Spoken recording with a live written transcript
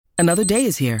Another day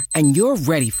is here, and you're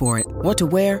ready for it. What to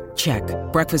wear? Check.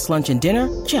 Breakfast, lunch, and dinner?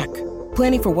 Check.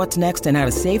 Planning for what's next and how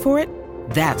to save for it?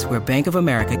 That's where Bank of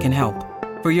America can help.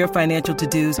 For your financial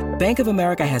to-dos, Bank of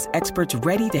America has experts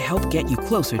ready to help get you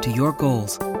closer to your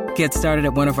goals. Get started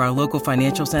at one of our local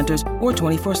financial centers or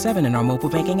 24/7 in our mobile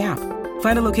banking app.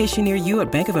 Find a location near you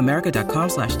at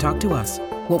bankofamerica.com/talktous.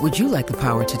 What would you like the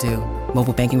power to do?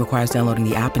 Mobile banking requires downloading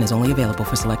the app and is only available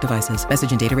for select devices.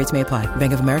 Message and data rates may apply.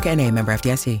 Bank of America N.A., member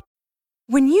FDIC.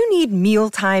 When you need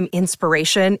mealtime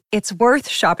inspiration, it's worth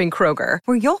shopping Kroger,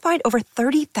 where you'll find over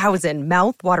 30,000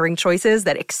 mouth-watering choices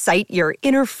that excite your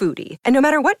inner foodie. And no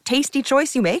matter what tasty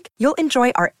choice you make, you'll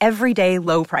enjoy our everyday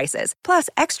low prices, plus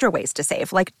extra ways to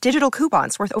save, like digital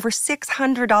coupons worth over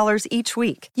 $600 each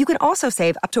week. You can also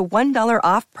save up to $1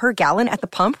 off per gallon at the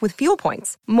pump with fuel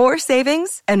points. More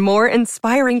savings and more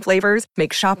inspiring flavors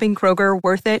make shopping Kroger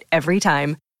worth it every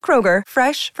time. Kroger,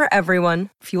 fresh for everyone.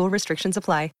 Fuel restrictions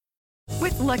apply.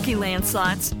 With Lucky Land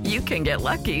Slots, you can get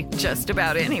lucky just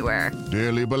about anywhere.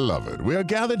 Dearly beloved, we are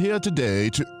gathered here today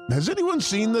to... Has anyone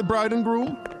seen the bride and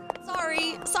groom?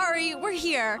 Sorry, we're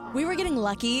here. We were getting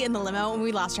lucky in the limo and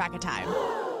we lost track of time.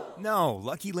 No,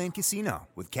 Lucky Land Casino,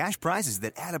 with cash prizes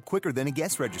that add up quicker than a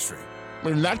guest registry.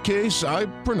 In that case, I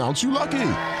pronounce you lucky.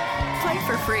 Play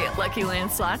for free at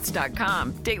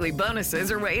LuckyLandSlots.com. Daily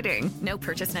bonuses are waiting. No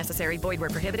purchase necessary. Void where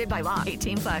prohibited by law.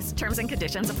 18+. Terms and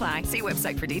conditions apply. See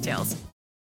website for details.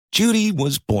 Judy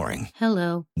was boring.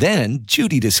 Hello. Then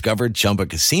Judy discovered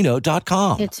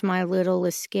ChumbaCasino.com. It's my little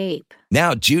escape.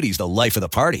 Now Judy's the life of the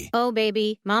party. Oh,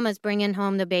 baby, mama's bringing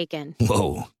home the bacon.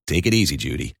 Whoa, take it easy,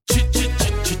 Judy.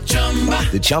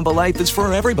 The Chumba life is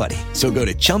for everybody. So go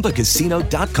to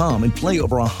ChumbaCasino.com and play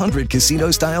over 100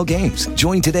 casino-style games.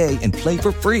 Join today and play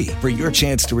for free for your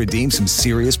chance to redeem some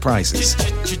serious prizes.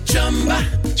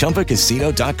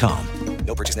 ChumbaCasino.com.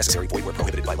 No purchase necessary. Void where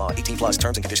prohibited by law. 18+.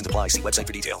 Terms and conditions apply. See website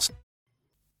for details.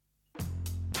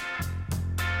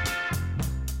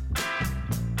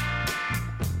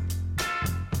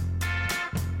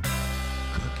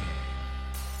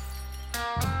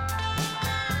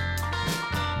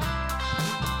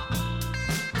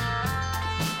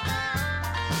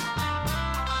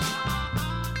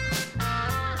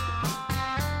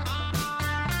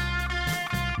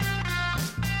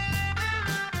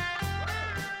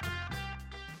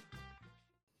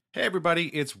 Hey everybody,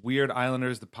 it's Weird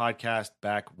Islanders, the podcast,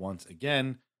 back once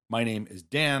again. My name is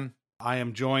Dan. I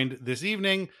am joined this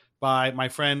evening by my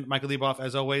friend Michael Leboff,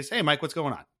 as always. Hey Mike, what's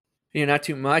going on? Not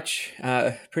too much.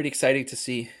 Pretty exciting to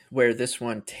see where this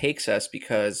one takes us,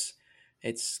 because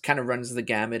it's kind of runs the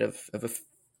gamut of a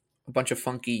bunch of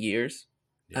funky years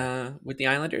with the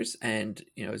Islanders. And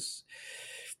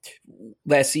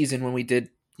last season when we did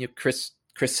Chris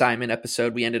Simon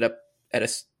episode, we ended up at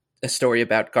a story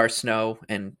about Gar Snow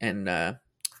and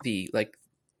the like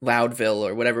Loudville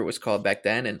or whatever it was called back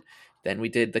then. And then we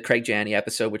did the Craig Janney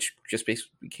episode, which just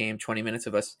basically became 20 minutes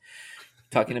of us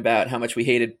talking about how much we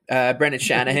hated Brendan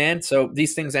Shanahan. So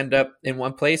these things end up in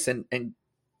one place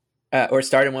or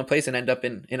start in one place and end up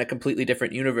in a completely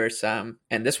different universe. And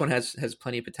this one has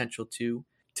plenty of potential to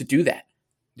do that.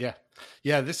 Yeah.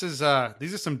 This is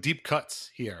these are some deep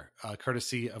cuts here,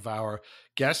 courtesy of our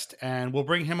guest, and we'll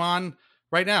bring him on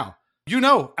right now. You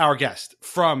know our guest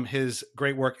from his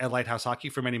great work at Lighthouse Hockey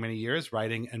for many, many years,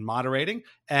 writing and moderating.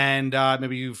 And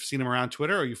maybe you've seen him around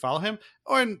Twitter or you follow him,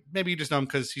 or maybe you just know him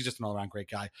because he's just an all-around great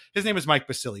guy. His name is Mike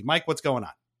Basile. Mike, what's going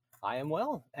on? I am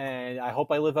well, and I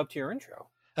hope I live up to your intro.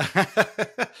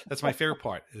 That's my favorite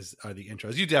part are the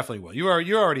intros. You definitely will. You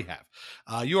already have.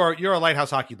 You're a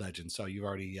Lighthouse Hockey legend, so you've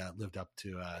already lived up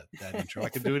to that intro. I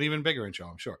could do an even bigger intro,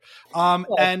 I'm sure.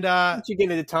 Once you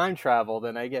get into time travel,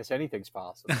 then I guess anything's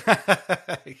possible.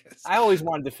 I always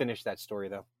wanted to finish that story,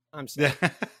 though. I'm sorry.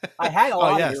 I had a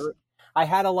lot of it. I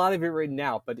had a lot of it written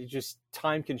out, but it just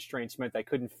time constraints meant I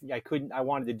couldn't. I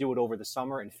wanted to do it over the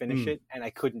summer and finish it, and I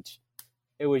couldn't.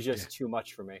 It was just too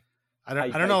much for me. I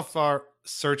don't know if our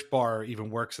search bar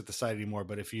even works at the site anymore,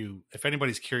 but if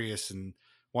anybody's curious and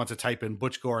wants to type in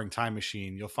Butch Goring time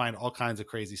machine, you'll find all kinds of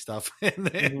crazy stuff in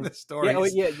the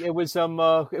stories. Yeah, it was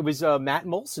Matt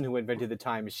Molson who invented the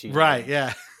time machine. Right,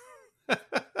 yeah.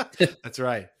 That's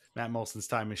right. Matt Molson's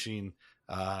time machine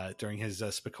during his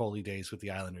Spicoli days with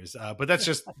the Islanders. But that's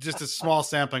just a small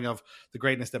sampling of the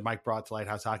greatness that Mike brought to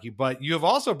Lighthouse Hockey. But you have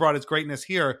also brought his greatness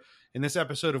here in this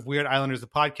episode of Weird Islanders, the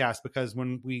podcast, because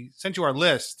when we sent you our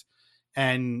list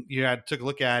and you took a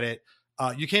look at it,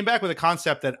 you came back with a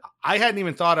concept that I hadn't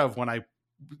even thought of when I,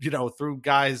 threw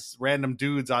random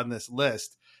dudes on this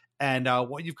list. And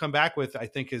what you've come back with, I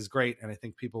think, is great. And I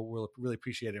think people will really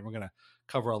appreciate it. And we're going to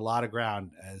cover a lot of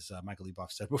ground, as Michael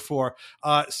Leboff said before.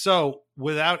 So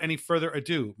without any further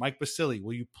ado, Mike Basili,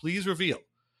 will you please reveal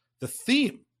the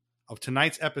theme of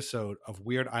tonight's episode of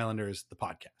Weird Islanders, the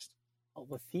podcast? Well,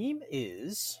 the theme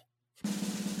is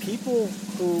people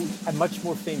who have much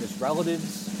more famous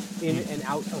relatives in and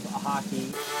out of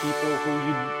hockey, people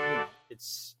who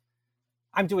it's...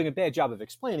 I'm doing a bad job of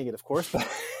explaining it, of course, but...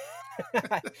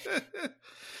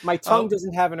 My tongue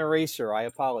doesn't have an eraser. I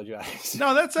apologize.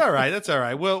 No, that's all right. That's all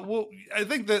right. Well, I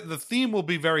think that the theme will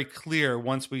be very clear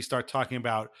once we start talking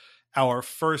about our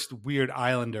first Weird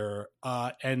Islander.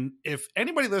 And if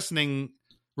anybody listening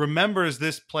remembers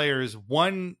this player's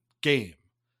one game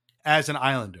as an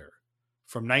Islander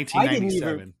from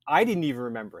 1997. I didn't even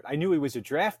remember it. I knew he was a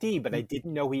draftee, but I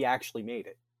didn't know he actually made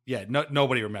it. Yeah,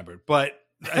 nobody remembered. But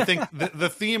I think the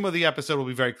theme of the episode will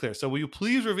be very clear. So will you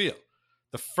please reveal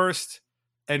the first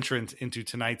entrant into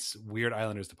tonight's Weird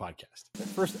Islanders, the podcast? The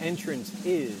first entrant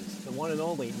is the one and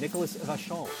only Nicolas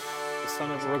Vachon, the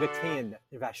son of Rogatien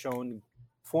Vachon,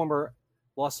 former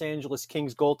Los Angeles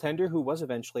Kings goaltender who was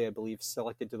eventually, I believe,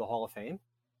 selected to the Hall of Fame.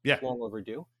 Yeah. Long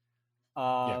overdue.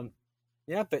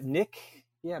 But Nick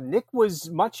was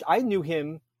much... I knew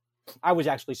him... I was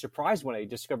actually surprised when I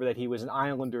discovered that he was an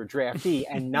Islander draftee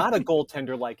and not a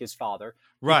goaltender like his father.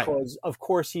 Right. Because, of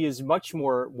course, he is much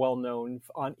more well-known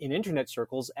in internet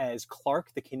circles as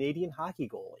Clark, the Canadian hockey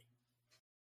goalie.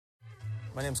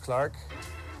 My name's Clark,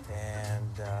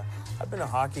 and I've been a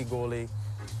hockey goalie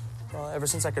ever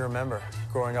since I can remember,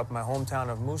 growing up in my hometown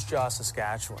of Moose Jaw,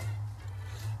 Saskatchewan.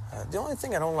 The only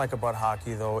thing I don't like about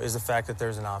hockey, though, is the fact that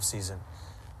there's an off-season,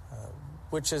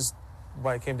 which is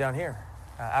why I came down here.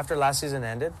 After last season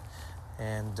ended,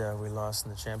 and we lost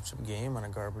in the championship game on a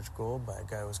garbage goal by a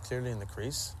guy who was clearly in the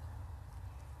crease,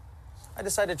 I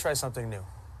decided to try something new.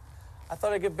 I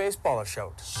thought I'd give baseball a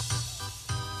shout.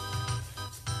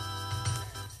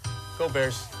 Go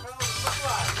Bears.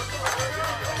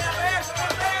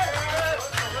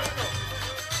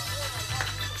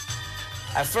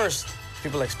 At first,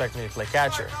 people expected me to play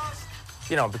catcher,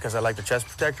 because I like the chest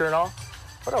protector and all,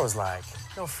 but I was like,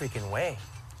 no freaking way.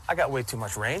 I got way too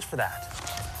much range for that.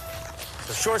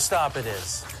 So shortstop it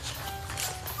is.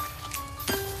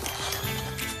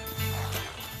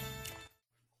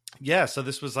 Yeah, so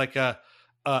this was like a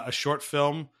short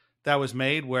film that was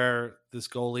made where this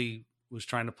goalie was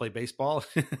trying to play baseball.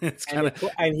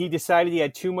 And he decided he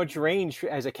had too much range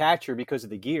as a catcher because of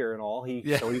the gear and all.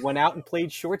 So he went out and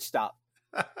played shortstop.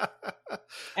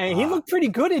 And he looked pretty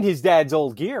good in his dad's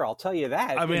old gear, I'll tell you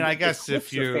that. I mean, I guess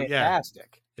if you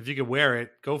fantastic. If you could wear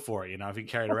it, go for it, if you can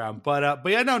carry it around. But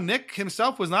yeah, no, Nick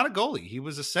himself was not a goalie. He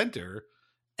was a center,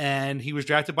 and he was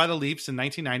drafted by the Leafs in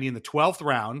 1990 in the 12th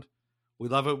round. We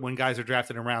love it when guys are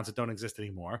drafted in rounds that don't exist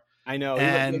anymore. I know.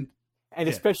 And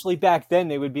especially back then,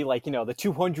 they would be like, the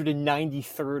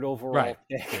 293rd overall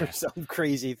pick or some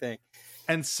crazy thing.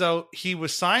 And so he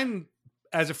was signed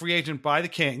as a free agent by the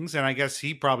Kings, and I guess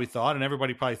he probably thought, and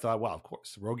everybody probably thought, well, of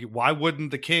course, why wouldn't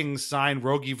the Kings sign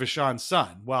Rogie Vachon's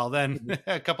son? Well, then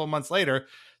a couple of months later,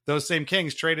 those same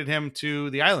Kings traded him to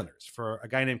the Islanders for a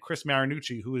guy named Chris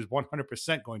Marinucci, who is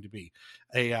 100% going to be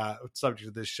a subject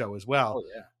of this show as well. Oh,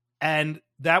 yeah. And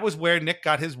that was where Nick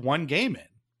got his one game in.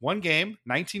 One game,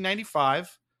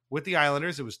 1995, with the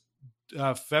Islanders. It was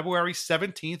February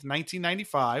 17th,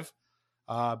 1995.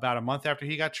 About a month after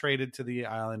he got traded to the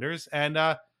Islanders, and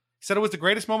he said it was the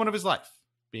greatest moment of his life,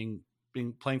 being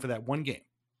playing for that one game.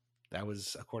 That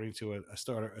was according to a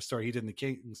story he did in the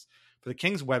Kings for the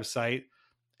Kings website,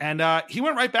 and he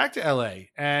went right back to LA,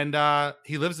 and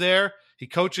he lives there. He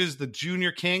coaches the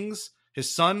junior Kings.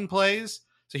 His son plays,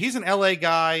 so he's an LA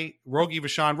guy. Rogie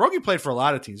Vachon. Rogie played for a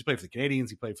lot of teams. He played for the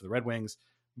Canadiens. He played for the Red Wings.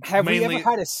 Have we ever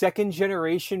had a second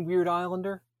generation Weird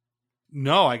Islander?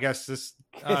 No, I guess this.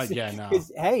 No.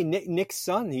 Hey, Nick's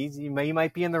son, he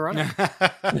might be in the running.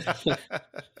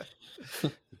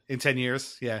 In 10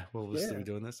 years, we'll still be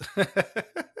doing this.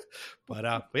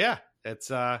 but yeah, it's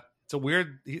a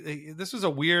weird. This was a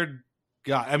weird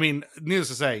guy. I mean, needless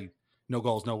to say, no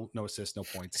goals, no assists, no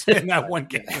points in that one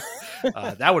game.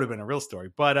 That would have been a real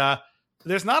story. But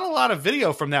there's not a lot of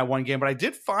video from that one game. But I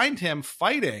did find him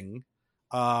fighting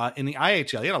in the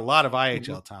IHL. He had a lot of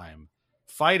IHL time.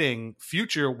 Fighting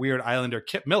future Weird Islander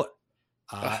Kip Miller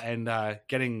and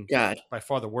getting by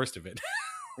far the worst of it.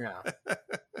 Yeah.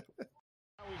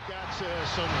 We've got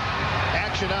some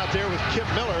action out there with Kip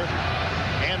Miller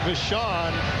and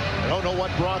Vachon. I don't know what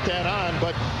brought that on,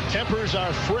 but tempers are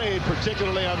frayed,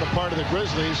 particularly on the part of the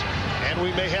Grizzlies, and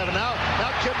we may have an out. Now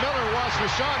Kip Miller wants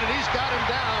Vachon, and he's got him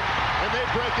down, and they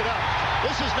break it up.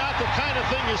 This is not the kind of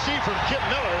thing you see from Kip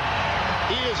Miller.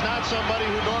 He is not somebody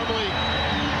who normally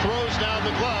throws down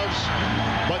the gloves,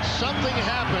 but something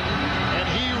happened, and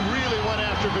he really went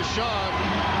after Vachon.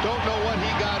 Don't know what he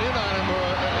got in on him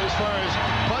as far as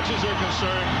punches are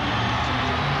concerned,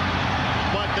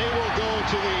 but they will go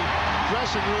to the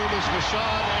dressing room as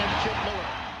Vachon and Kip Miller.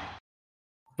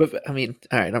 But I mean,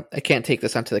 all right, I can't take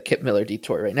this onto the Kip Miller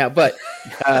detour right now, but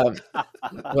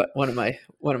one of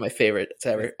my favorites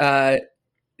ever.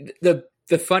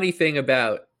 The funny thing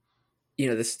about, you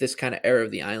know, this kind of era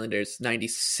of the Islanders,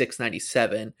 96,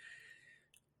 97,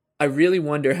 I really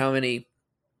wonder how many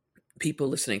people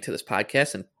listening to this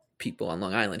podcast and people on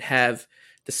Long Island have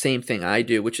the same thing I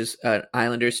do, which is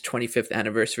Islanders 25th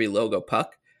anniversary logo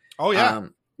puck. Oh yeah.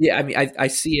 Yeah, I mean, I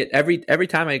see it every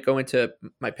time I go into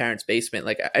my parents' basement.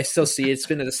 Like, I still see it. It's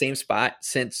been in the same spot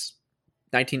since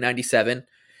 1997.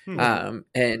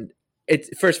 And it's,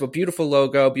 first of all, beautiful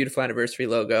logo, beautiful anniversary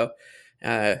logo.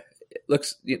 It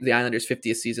looks, the Islanders'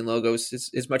 50th season logo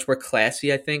is much more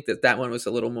classy. I think that one was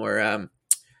a little more a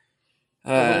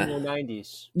little more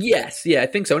 90s. Yes, yeah, I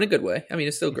think so, in a good way. I mean,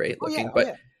 it's still great looking,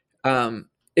 but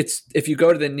it's, if you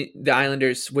go to the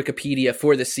Islanders Wikipedia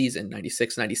for the season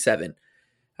 96, 97.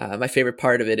 My favorite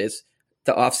part of it is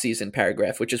the off-season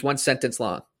paragraph, which is one sentence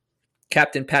long.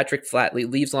 Captain Patrick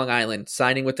Flatley leaves Long Island,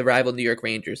 signing with the rival New York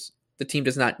Rangers. The team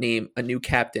does not name a new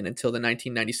captain until the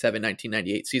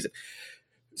 1997-1998 season.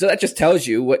 So that just tells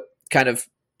you what kind of,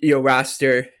 you know,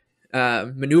 roster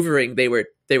maneuvering they were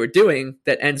doing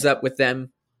that ends up with them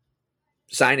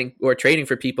signing or trading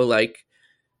for people like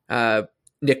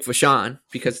Nick Vachon,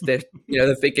 because they're, you know,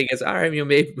 the thinking is, all right, you know,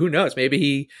 maybe, who knows,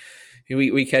 maybe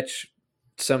we catch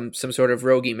some sort of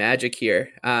roguey magic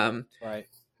here. Right.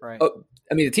 Oh,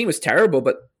 I mean, the team was terrible,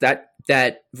 but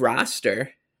that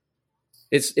roster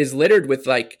is littered with,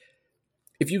 like,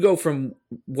 if you go from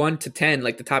 1 to 10,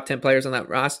 like the top 10 players on that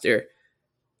roster,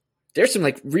 there's some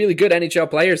like really good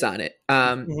NHL players on it.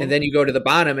 And then you go to the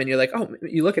bottom and you're like, oh,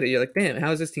 you look at it, you're like, damn,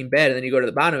 how is this team bad? And then you go to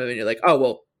the bottom of it and you're like, oh,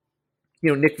 well, you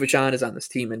know, Nick Vachon is on this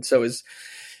team, and so is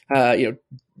you know,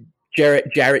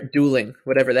 Jarrett Dooling,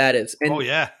 whatever that is. And oh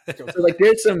yeah. So like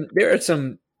there are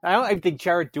some. I don't even think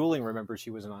Jarrett Dooling remembers he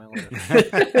was an Islander.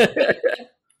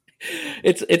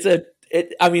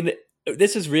 I mean,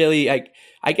 this is really,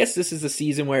 I guess this is the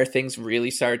season where things really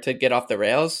started to get off the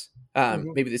rails.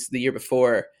 Maybe this is the year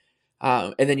before.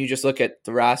 And then you just look at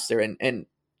the roster and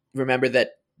remember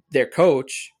that their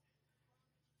coach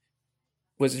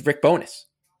was Rick Bowness.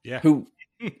 Yeah. Who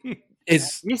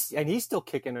is he's still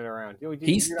kicking it around.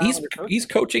 He's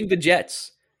coaching the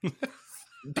Jets.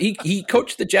 he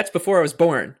coached the Jets before I was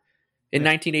born in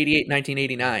 1988,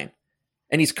 1989,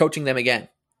 and he's coaching them again.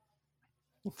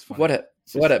 What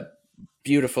a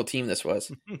beautiful team this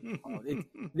was.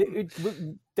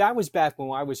 That was back when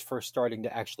I was first starting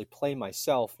to actually play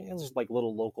myself. It was like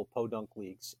little local podunk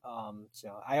leagues.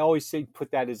 So I always put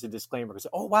that as a disclaimer, because,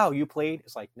 oh wow, you played?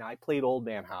 It's like, no, I played old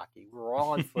man hockey. We were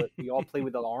all on foot. We all played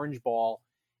with an orange ball.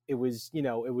 It was, you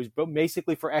know, it was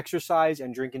basically for exercise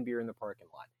and drinking beer in the parking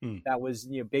lot. That was,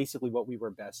 you know, basically what we were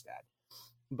best at.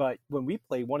 But when we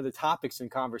played, one of the topics in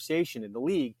conversation in the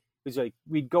league was like,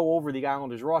 we'd go over the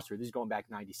Islanders roster. This is going back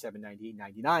 97, 98,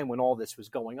 99, when all this was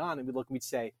going on. And we'd look and we'd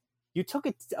say, you took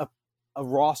a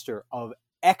roster of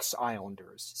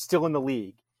ex-Islanders still in the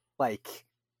league. Like,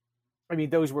 I mean,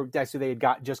 that's who they had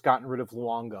just gotten rid of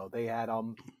Luongo.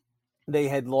 They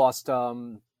had lost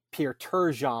Pierre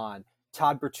Turgeon.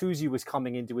 Todd Bertuzzi was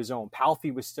coming into his own.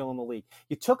 Palffy was still in the league.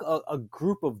 You took a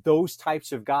group of those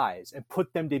types of guys and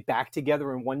put them back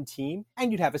together in one team,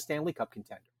 and you'd have a Stanley Cup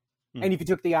contender. And if you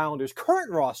took the Islanders'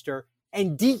 current roster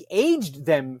and de-aged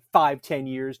them 5-10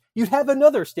 years, you'd have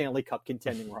another Stanley Cup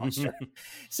contending roster.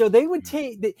 So they would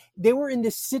they were in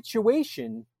this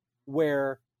situation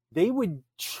where they would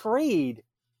trade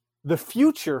the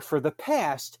future for the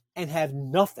past and have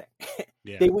nothing.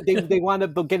 Yeah. They wound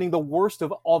up getting the worst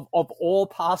of all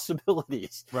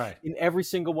possibilities, right, in every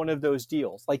single one of those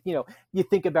deals. Like, you know, you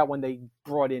think about when they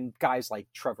brought in guys like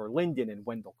Trevor Linden and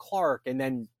Wendell Clark and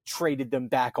then traded them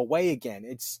back away again.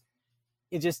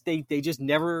 They just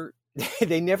never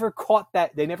caught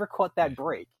that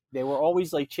break. They were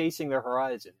always like chasing their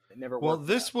horizon. It never worked. Well,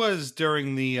 this was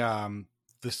during the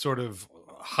sort of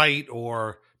height,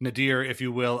 or nadir, if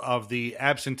you will, of the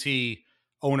absentee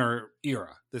owner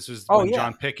era. This was when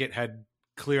John Pickett had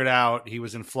cleared out. He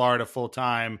was in Florida full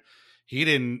time. he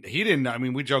didn't. I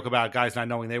mean, we joke about guys not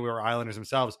knowing they were Islanders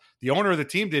themselves. The owner of the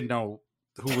team didn't know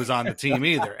who was on the team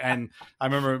either. And I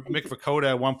remember Mick Vukota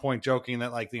at one point joking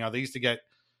that, like, they used to get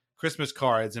Christmas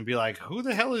cards and be like, who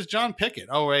the hell is John Pickett?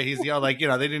 Oh, wait, he's the, like, they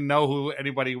didn't know who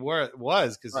anybody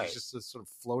was because he's just this sort of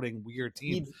floating weird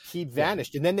team. He'd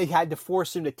vanished. And then they had to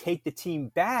force him to take the team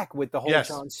back with the whole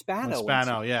John Spano.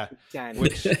 Spano, yeah.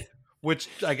 Which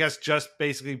I guess just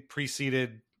basically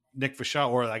preceded Nick Vachon,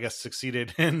 or I guess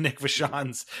succeeded in Nick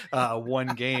Vachon's one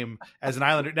game as an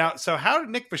Islander. Now, so how did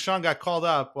Nick Vachon got called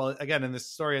up? Well, again, in this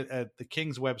story at the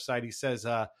Kings website, he says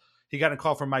he got a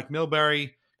call from Mike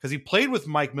Milbury because he played with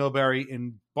Mike Milbury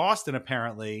in Boston,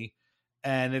 apparently,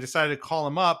 and they decided to call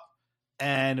him up,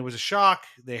 and it was a shock.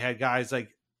 They had guys like,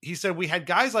 he said, we had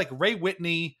guys like Ray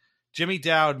Whitney, Jimmy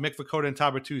Dowd, Mick Vukota, and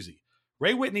Todd Bertuzzi.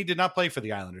 Ray Whitney did not play for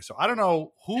the Islanders, so I don't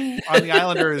know who on the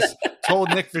Islanders told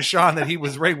Nick Vachon that he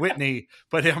was Ray Whitney,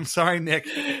 but I'm sorry, Nick,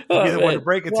 to be the one to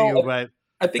break it to you. But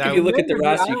I think if you look at the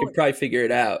roster, you can probably figure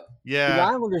it out. Yeah, the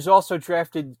Islanders also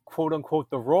drafted "quote unquote"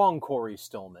 the wrong Corey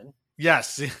Stillman.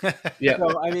 Yes, yeah.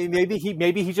 So I mean, maybe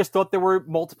he just thought there were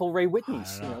multiple Ray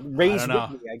Whitneys. Ray's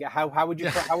Whitney. How would you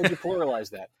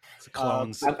pluralize that?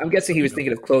 Clones. I'm guessing he was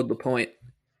thinking of Claude LaPointe.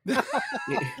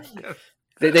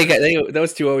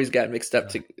 Those two always got mixed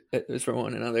up for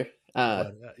one another.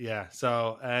 Yeah.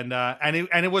 So and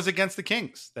it was against the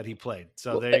Kings that he played.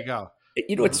 So there you go.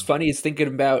 What's funny is thinking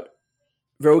about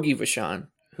Rogie Vachon,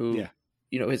 who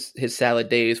his salad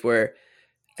days were,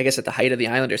 I guess, at the height of the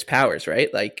Islanders' powers,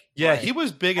 right? Like, he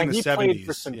was big in the 70s. He played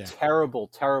for some terrible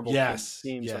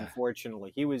teams.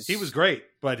 Unfortunately, he was great,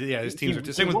 but his teams were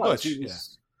the same with Butch.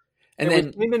 And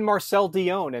then him and Marcel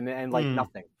Dion, and like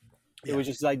nothing. It was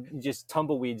just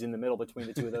tumbleweeds in the middle between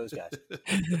the two of those guys.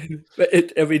 But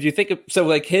do you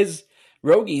think his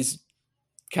Rogie's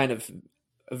kind of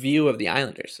view of the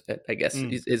Islanders, I guess,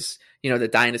 is the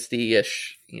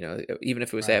dynasty-ish, even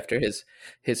if it was after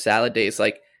his salad days,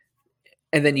 like,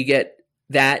 and then you get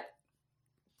that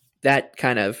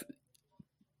kind of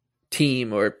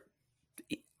team or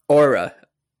aura,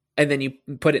 and then you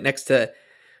put it next to,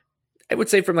 I would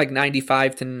say, from like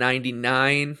 95 to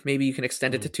 99, maybe you can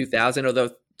extend it to 2000,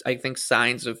 although I think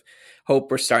signs of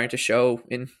hope were starting to show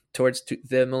towards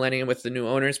the millennium with the new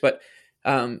owners. But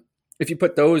if you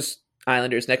put those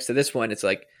Islanders next to this one, it's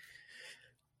like,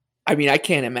 I mean, I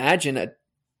can't imagine a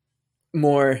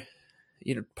more,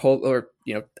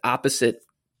 opposite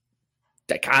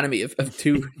dichotomy of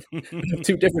two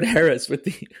different eras with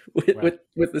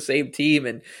the same team.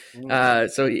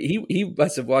 And so he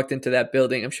must have walked into that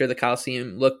building. I'm sure the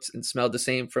Coliseum looked and smelled the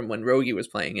same from when Rogie was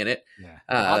playing in it.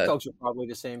 Hot dogs are probably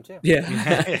the same too.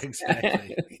 Yeah,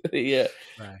 exactly. Yeah.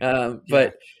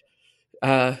 Right.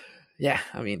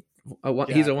 I mean,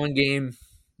 he's a one game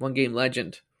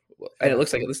legend, and it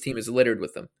looks like this team is littered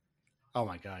with them. Oh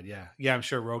my God. Yeah. I'm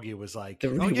sure Rogie was like,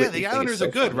 the Islanders are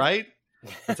good, right?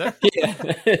 They're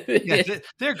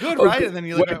good, right? And then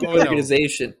you look at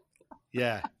organization.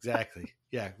 Yeah, exactly.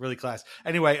 Yeah, really class.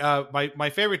 Anyway, my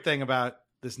favorite thing about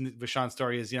this Vachon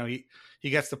story is, he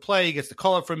gets to play, he gets to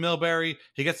call up for Milbury,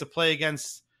 he gets to play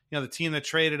against the team that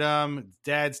traded him,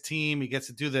 Dad's team. He gets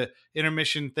to do the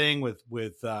intermission thing with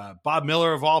Bob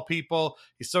Miller of all people.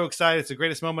 He's so excited; it's the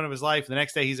greatest moment of his life. The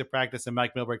next day, he's at practice, and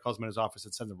Mike Milbury calls him in his office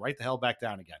and sends him right the hell back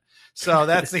down again. So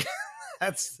that's the.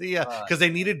 That's the because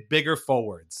they needed bigger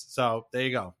forwards. So there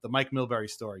you go, the Mike Milbury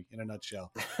story in a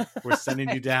nutshell. We're sending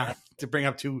you down to bring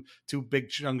up two big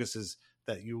chunguses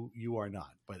that you are not.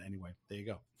 But anyway, there you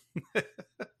go.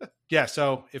 Yeah.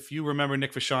 So if you remember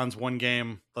Nick Vachon's one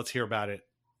game, let's hear about it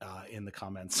in the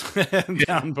comments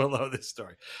down below this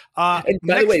story. And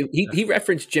by the way, he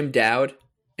referenced Jim Dowd,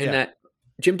 and that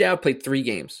Jim Dowd played 3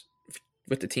 games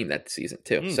with the team that season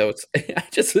too. So it's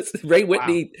Ray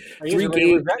Whitney, 3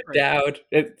 games, Dowd.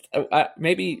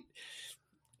 Maybe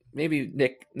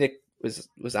Nick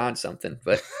was on something,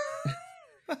 but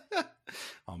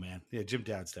oh man, yeah, Jim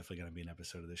Dowd's definitely going to be an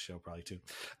episode of this show probably too.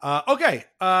 Okay,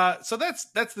 so that's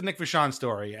the Nick Vachon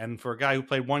story, and for a guy who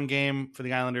played 1 game for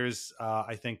the Islanders,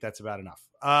 I think that's about enough.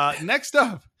 Next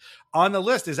up on the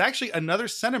list is actually another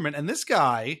centerman, and this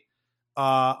guy,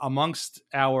 amongst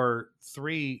our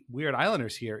 3 weird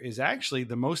Islanders here, is actually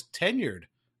the most tenured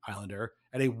Islander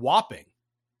at a whopping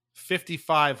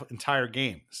 55 entire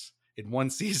games in one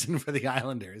season for the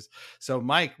Islanders. So,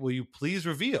 Mike, will you please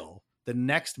reveal the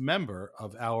next member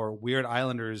of our Weird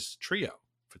Islanders trio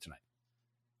for tonight?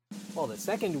 Well, the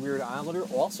second Weird Islander,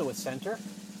 also a center,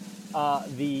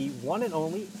 the one and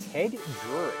only Ted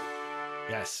Drury.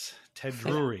 Yes, Ted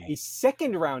Drury. A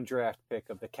second-round draft pick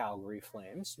of the Calgary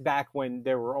Flames, back when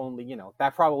there were only,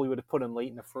 that probably would have put him late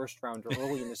in the first round or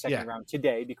early in the second round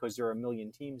today, because there are a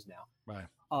million teams now. Right.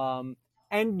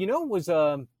 And, was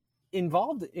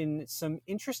involved in some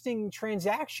interesting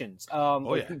transactions.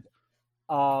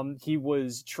 He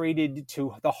was traded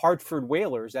to the Hartford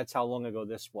Whalers. That's how long ago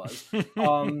this was.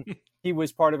 He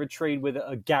was part of a trade with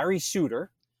Gary Suter,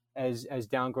 as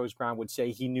Down Goes Brown would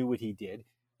say. He knew what he did.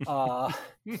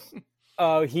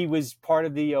 He was part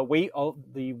of the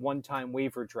one-time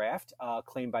waiver draft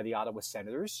claimed by the Ottawa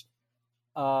Senators.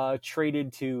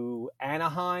 Traded to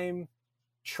Anaheim.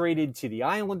 Traded to the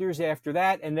Islanders after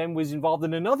that, and then was involved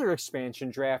in another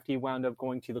expansion draft. He wound up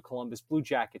going to the Columbus Blue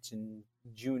Jackets in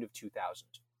June of 2000.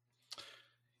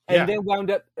 And then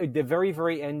wound up at the very,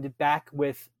 very end back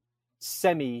with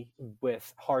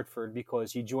Hartford,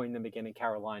 because he joined them again in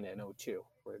Carolina in 2002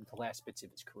 for the last bits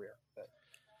of his career.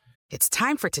 It's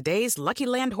time for today's Lucky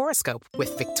Land horoscope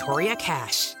with Victoria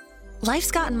Cash.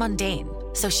 Life's gotten mundane,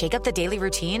 so shake up the daily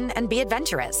routine and be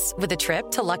adventurous with a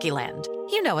trip to Lucky Land.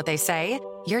 You know what they say,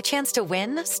 your chance to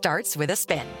win starts with a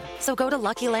spin. So go to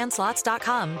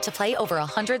LuckyLandSlots.com to play over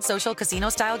 100 social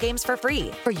casino-style games for free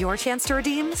for your chance to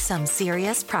redeem some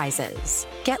serious prizes.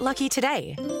 Get lucky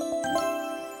today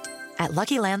at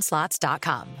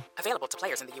LuckyLandSlots.com. Available to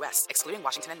players in the U.S., excluding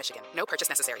Washington and Michigan. No purchase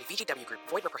necessary. VGW Group.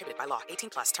 Void where prohibited by law. 18+.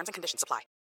 Terms and conditions apply.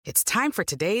 It's time for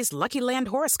today's Lucky Land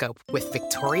horoscope with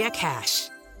Victoria Cash.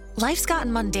 Life's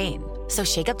gotten mundane, so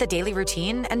shake up the daily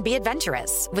routine and be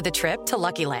adventurous with a trip to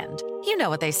Lucky Land. You know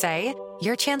what they say,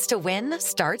 your chance to win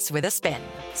starts with a spin.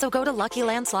 So go to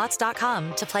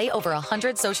LuckyLandSlots.com to play over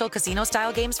 100 social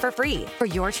casino-style games for free for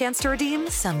your chance to redeem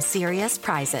some serious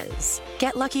prizes.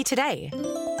 Get lucky today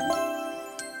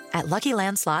at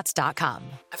LuckyLandSlots.com.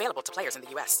 Available to players in the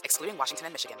U.S., excluding Washington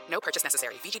and Michigan. No purchase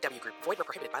necessary. VGW Group. Void where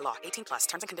prohibited by law. 18+.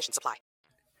 Terms and conditions apply.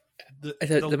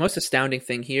 The most astounding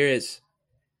thing here is,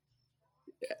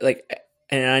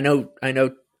 and I know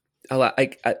a lot,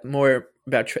 more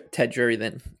about Ted Drury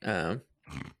than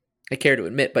I care to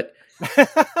admit, but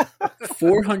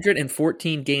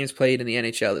 414 games played in the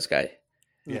NHL, this guy.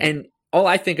 Yeah. And all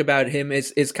I think about him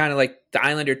is kind of like the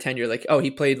Islander tenure. Like, oh,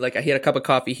 he played, he had a cup of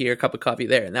coffee here, a cup of coffee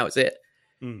there, and that was it.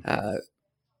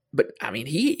 But I mean,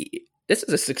 this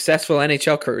is a successful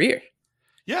NHL career.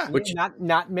 Yeah, which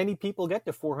not many people get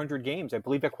to 400 games. I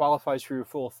believe that qualifies for your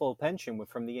full pension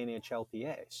from the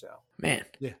NHLPA. So, man,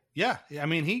 yeah. I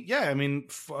mean,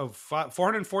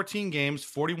 414 games,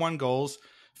 41 goals,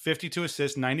 52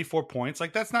 assists, 94 points.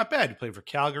 Like, that's not bad. He played for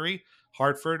Calgary,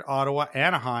 Hartford, Ottawa,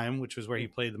 Anaheim, which was where he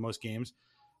played the most games,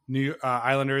 New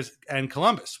Islanders, and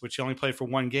Columbus, which he only played for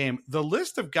one game. The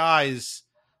list of guys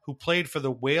who played for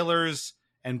the Whalers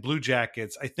and Blue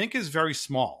Jackets, I think, is very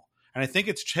small. And I think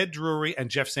it's Ted Drury and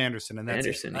Jeff Sanderson, and that's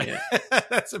it.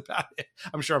 That's about it.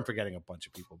 I'm sure I'm forgetting a bunch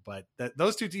of people, but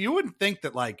those two, you wouldn't think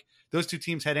that those two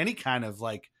teams had any kind of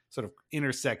sort of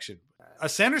intersection.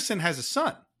 Sanderson has a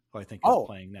son who I think is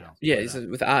playing now. Yeah, he's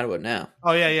with Ottawa now.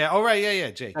 Oh yeah. Oh right,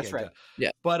 yeah, Jake. That's right.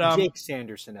 Yeah, but Jake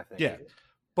Sanderson, I think. Yeah,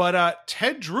 but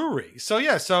Ted Drury. So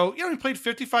he played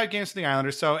 55 games for the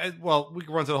Islanders. So we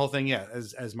can run through the whole thing. Yeah,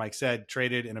 as Mike said,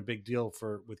 traded in a big deal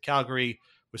with Calgary.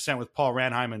 Was sent with Paul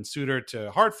Ranheim and Suter to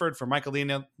Hartford for Michael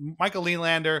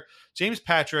Nylander, James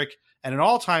Patrick, and an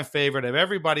all-time favorite of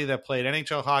everybody that played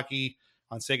NHL hockey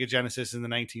on Sega Genesis in the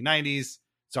 1990s,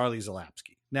 Zarley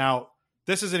Zalapsky. Now,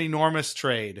 this is an enormous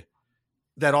trade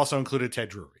that also included Ted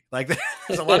Drury.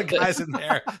 There's a lot of guys in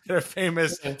there that are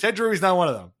famous. Ted Drury's not one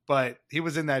of them, but he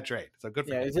was in that trade. So good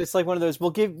for him. It's like one of those,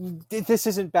 this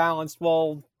isn't balanced.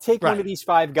 Well, take one of these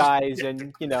five guys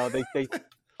and, they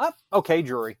okay,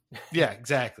 Drury. Yeah,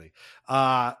 exactly.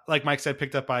 Like Mike said,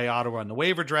 picked up by Ottawa in the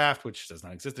waiver draft, which does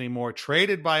not exist anymore.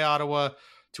 Traded by Ottawa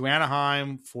to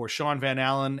Anaheim for Sean Van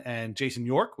Allen and Jason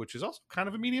York, which is also kind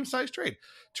of a medium-sized trade.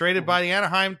 Traded by the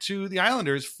Anaheim to the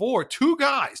Islanders for two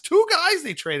guys. Two guys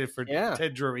they traded for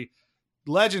Ted Drury.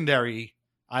 Legendary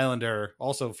Islander,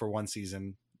 also for one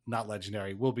season. Not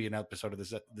legendary. Will be an episode of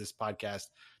this podcast.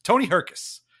 Tony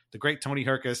Herkus. The great Tony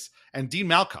Herkus, and Dean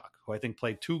Malcock, who I think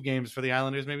played 2 games for the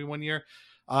Islanders maybe one year.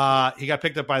 He got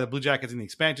picked up by the Blue Jackets in the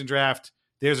expansion draft.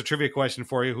 There's a trivia question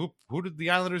for you. Who did the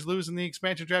Islanders lose in the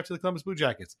expansion draft to the Columbus Blue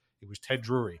Jackets? It was Ted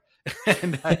Drury.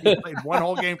 And he played one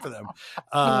whole game for them.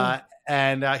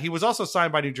 And he was also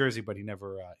signed by New Jersey, but he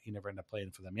never ended up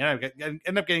playing for them. He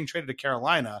ended up getting traded to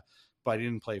Carolina, but he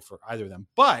didn't play for either of them.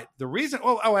 But the reason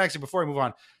actually, before I move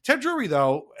on, Ted Drury,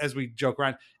 though, as we joke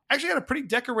around, actually had a pretty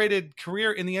decorated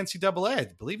career in the NCAA. I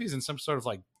believe he's in some sort of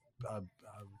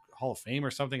Hall of Fame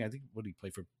or something. I think what did he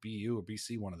play for, BU or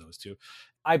BC, one of those two.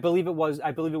 I believe it was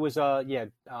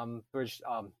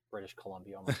British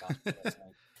Columbia. Oh my gosh.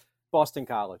 Boston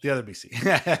College. The other BC.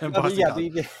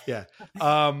 Boston yeah.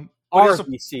 Our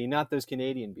BC, not those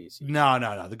Canadian BC.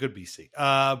 No, the good BC.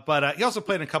 But he also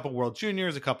played in a couple World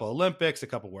Juniors, a couple Olympics, a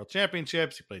couple World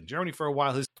Championships. He played in Germany for a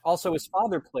while. Also, his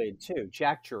father played too.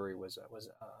 Jack Drury was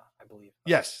I believe.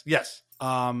 Yes.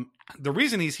 The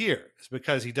reason he's here is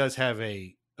because he does have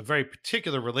a very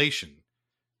particular relation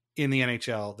in the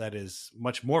NHL that is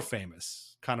much more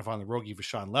famous, kind of on the Rogie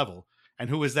Vachon level. And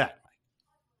who is that, Mike?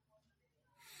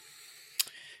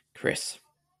 Chris.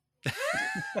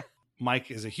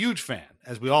 Mike is a huge fan,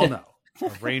 as we all know,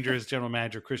 of Rangers general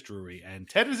manager Chris Drury, and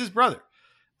Ted is his brother.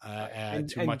 I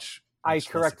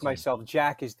correct myself.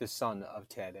 Jack is the son of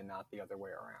Ted, and not the other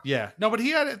way around. Yeah, no, but he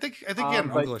had. I think he had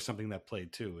an uncle or something that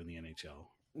played too in the NHL.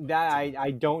 That I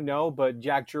don't know, but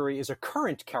Jack Drury is a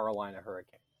current Carolina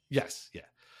Hurricane. Yes, yeah,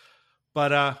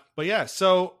 but yeah.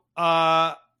 So,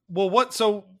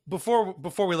 So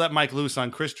before we let Mike loose on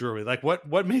Chris Drury, like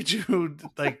what made you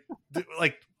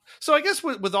like? So I guess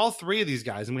with all three of these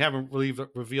guys, and we haven't really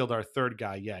revealed our third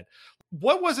guy yet,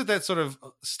 what was it that sort of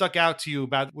stuck out to you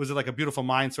about, was it like a Beautiful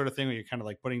Mind sort of thing where you're kind of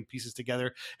like putting pieces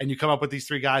together and you come up with these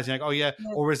three guys and you're like, oh yeah.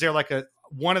 Or was there like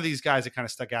one of these guys that kind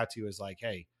of stuck out to you as like,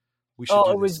 hey, we should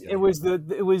do this? It was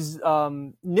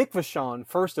Nick Vachon,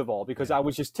 first of all, because I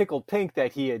was just tickled pink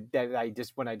that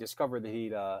when I discovered that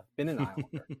he'd been an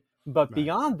Islander. But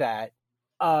beyond that,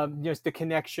 just the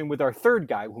connection with our third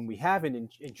guy, whom we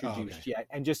haven't introduced yet,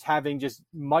 and just having just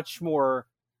much more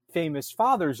famous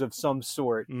fathers of some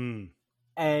sort,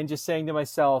 and just saying to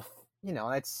myself,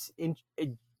 that's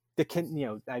the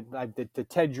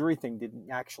Ted Drury thing didn't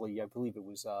actually. I believe it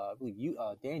was. I believe you,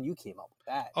 Dan, you came up with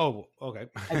that. Oh, okay.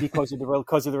 And because of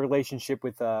the relationship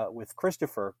with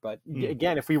Christopher, but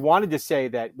again, if we wanted to say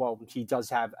that, well, he does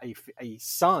have a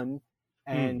son,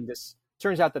 and this.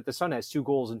 Turns out that the son has 2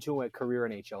 goals in 2 career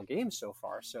NHL games so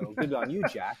far. So good on you,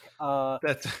 Jack.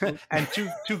 And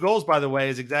two goals, by the way,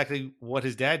 is exactly what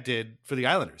his dad did for the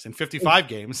Islanders in 55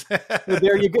 games. Well,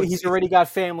 there you go. He's already got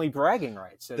family bragging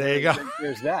rights. So there you go.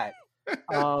 There's that.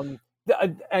 And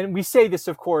we say this,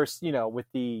 of course, with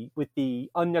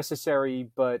the unnecessary,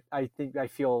 but I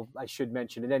feel I should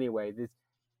mention it anyway.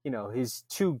 His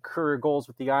 2 career goals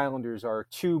with the Islanders are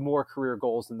 2 more career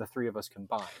goals than the 3 of us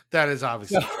combined. That is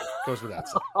obviously goes without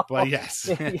saying. But yes,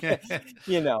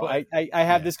 I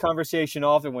have this conversation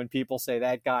often when people say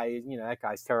that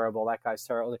guy's terrible. That guy's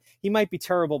terrible. He might be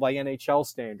terrible by NHL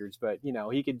standards, but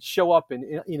he could show up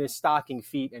in his stocking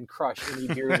feet and crush any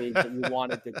beer league that you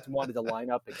wanted to line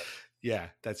up against. Yeah,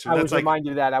 that's true. I was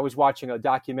reminded of that. I was watching a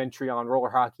documentary on Roller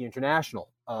Hockey International.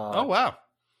 Oh wow.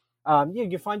 You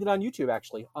can find it on YouTube,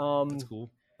 actually. That's cool.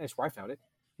 That's where I found it.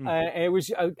 And it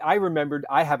was. I remembered.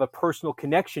 I have a personal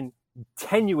connection,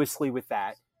 tenuously, with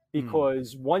that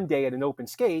because one day at an open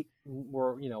skate,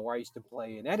 where I used to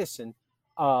play in Edison,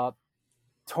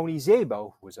 Tony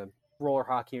Szabo, who was a Roller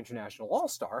Hockey International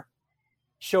All-Star,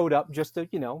 showed up just to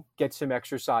get some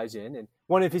exercise in, and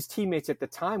one of his teammates at the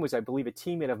time was, I believe, a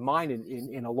teammate of mine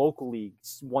in a local league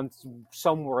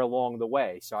somewhere along the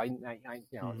way. So I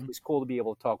it was cool to be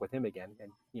able to talk with him again,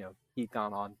 and he'd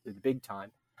gone on to the big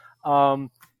time.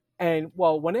 And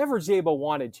whenever Szabo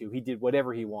wanted to, he did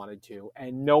whatever he wanted to,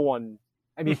 and no one,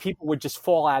 people would just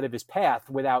fall out of his path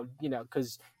without,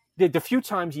 because the few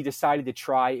times he decided to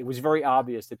try, it was very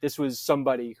obvious that this was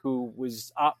somebody who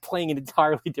was playing an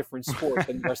entirely different sport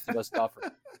than the rest of us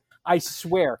offered. I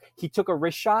swear, he took a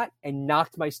wrist shot and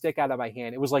knocked my stick out of my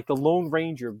hand. It was like the Lone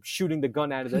Ranger shooting the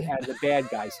gun out of the bad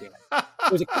guy's hand.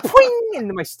 It was like, poing, and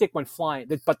then my stick went flying.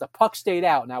 But the puck stayed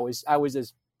out, and I was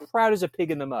as proud as a pig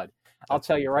in the mud. I'll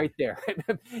tell you right there.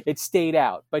 It stayed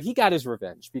out. But he got his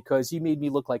revenge because he made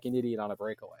me look like an idiot on a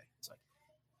breakaway. It's like,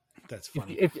 that's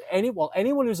funny. If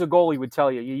anyone who's a goalie would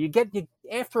tell you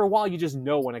after a while, you just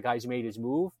know when a guy's made his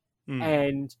move.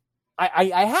 And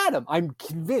I had him. I'm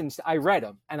convinced. I read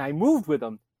him and I moved with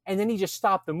him, and then he just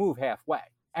stopped the move halfway,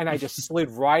 and I just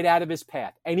slid right out of his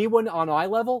path. Anyone on eye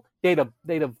level, they'd have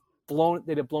blown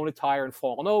a tire and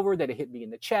fallen over. They'd have hit me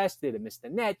in the chest. They'd have missed the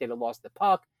net. They'd have lost the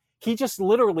puck. He just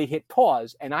literally hit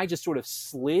pause, and I just sort of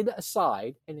slid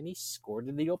aside, and then he scored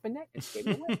in the open net and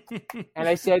skated away. And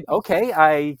I said, okay,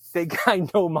 I think I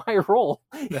know my role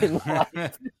in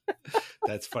life.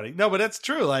 That's funny. No, but that's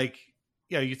true. Like,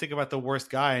 you think about the worst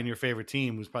guy in your favorite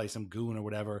team who's probably some goon or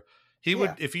whatever. He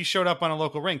would, if he showed up on a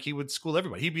local rink, he would school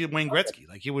everybody. He'd be Wayne Gretzky.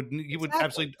 Like he would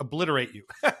absolutely obliterate you.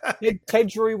 Ted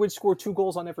Drury would score 2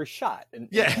 goals on every shot.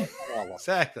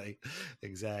 Exactly.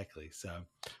 So,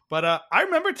 but I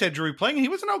remember Ted Drury playing. He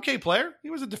was an okay player.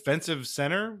 He was a defensive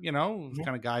center, the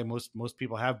kind of guy most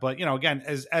people have. But again,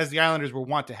 as the Islanders were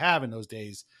wont to have in those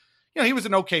days, he was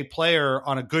an okay player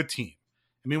on a good team.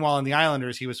 And meanwhile, in the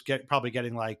Islanders, he was probably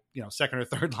getting like, second or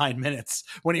third line minutes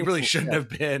when he really shouldn't have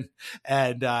been,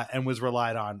 and was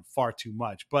relied on far too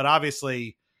much. But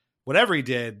obviously, whatever he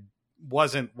did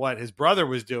wasn't what his brother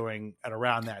was doing at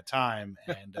around that time.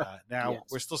 And now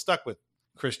we're still stuck with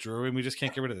Chris Drury, and we just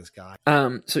can't get rid of this guy.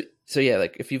 So yeah,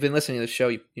 like if you've been listening to the show,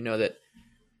 you know that,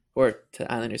 or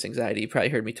to Islanders Anxiety, you probably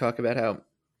heard me talk about how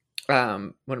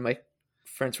one of my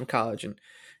friends from college and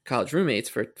college roommates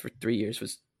for 3 years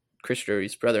was Chris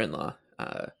Drury's brother-in-law.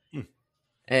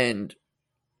 And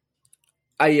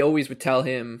I always would tell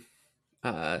him,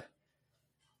 like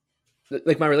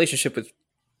my relationship with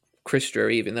Chris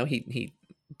Drury, even though he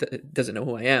doesn't know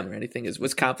who I am or anything,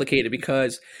 was complicated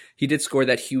because he did score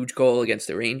that huge goal against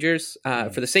the Rangers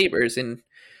for the Sabres in,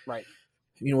 what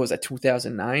was that,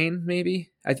 2009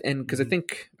 maybe? And because I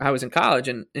think I was in college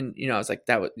and I was like,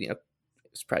 that was, I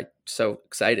was probably so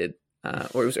excited.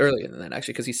 Or it was earlier than that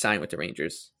actually, because he signed with the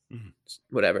Rangers.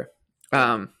 Whatever.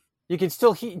 You can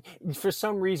still for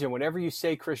some reason, whenever you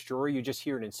say Chris Drury, you just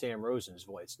hear it in Sam Rosen's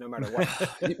voice, no matter what.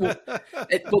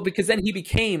 well, because then he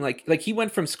became like he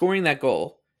went from scoring that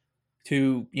goal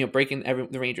to breaking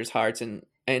the Rangers' hearts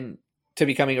and to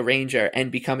becoming a Ranger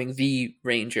and becoming the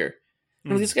Ranger.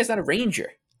 This guy's not a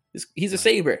Ranger. He's a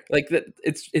Sabre. Like that.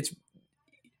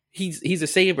 He's a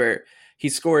Sabre. He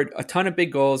scored a ton of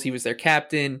big goals. He was their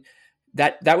captain.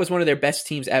 That was one of their best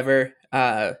teams ever.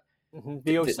 The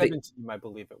 07 team, I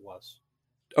believe it was.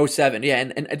 07, yeah,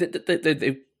 and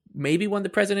they maybe won the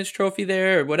President's Trophy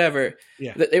there or whatever.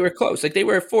 Yeah, they were close. Like they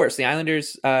were a force. The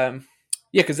Islanders,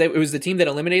 because it was the team that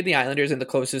eliminated the Islanders in the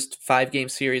closest 5-game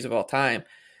series of all time,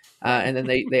 and then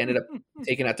they ended up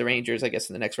taking out the Rangers, I guess,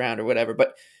 in the next round or whatever.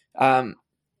 But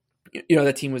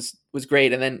that team was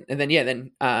great. And then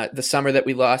the summer that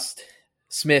we lost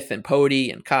Smith and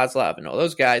Pody and Kozlov and all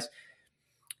those guys.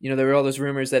 There were all those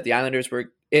rumors that the Islanders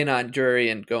were in on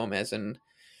Drury and Gomez, and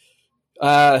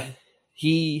the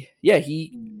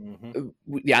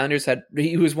Islanders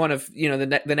he was one of,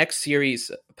 the next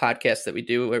series podcast that we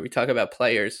do where we talk about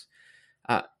players.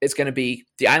 It's going to be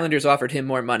the Islanders offered him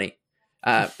more money,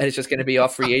 and it's just going to be all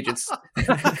free agents.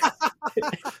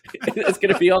 It's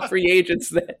going to be all free agents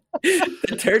that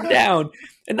turned down,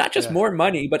 and not just more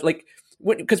money, but like,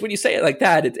 because when you say it like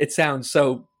that, it sounds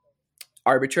so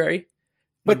arbitrary.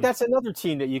 But that's another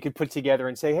team that you could put together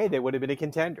and say, hey, they would have been a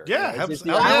contender. Yeah,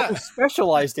 absolutely.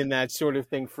 Specialized in that sort of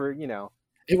thing for,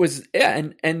 It was,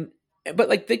 but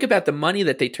like, think about the money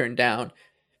that they turned down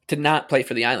to not play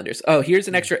for the Islanders. Oh, here's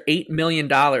an extra $8 million.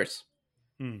 No,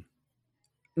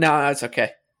 it's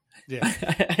okay. Yeah.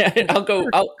 I'll go,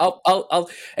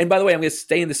 and by the way, I'm going to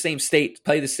stay in the same state,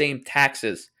 pay the same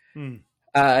taxes.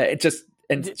 Just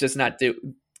not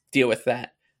deal with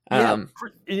that.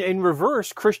 In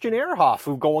reverse, Christian Ehrhoff,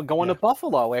 who going to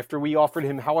Buffalo after we offered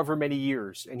him however many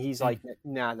years, and he's like,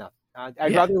 "No,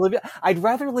 I'd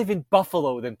rather live in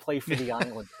Buffalo than play for the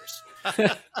Islanders."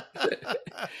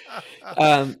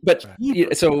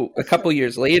 So a couple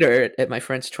years later, at my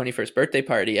friend's 21st birthday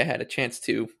party, I had a chance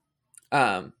to.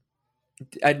 I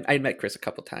met Chris a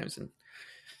couple times, and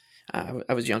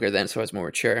I was younger then, so I was more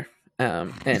mature.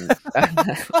 And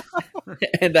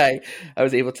I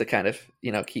was able to kind of,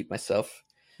 keep myself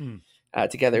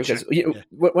together because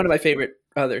one of my favorite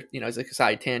other, as a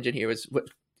side tangent here was what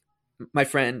my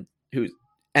friend who's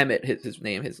Emmett, his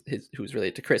name, who's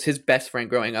related to Chris, his best friend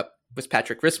growing up was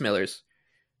Patrick Rissmiller's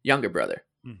younger brother.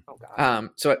 Oh, God.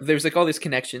 So there's like all these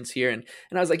connections here. And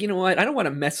I was like, you know what? I don't want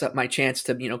to mess up my chance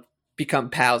to,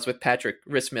 become pals with Patrick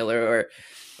Rissmiller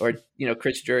or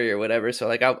Chris Drury or whatever. So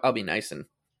like, I'll be nice. And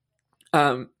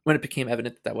when it became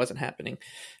evident that wasn't happening,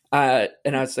 and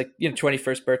I was like,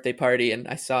 21st birthday party, and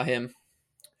I saw him,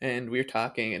 and we were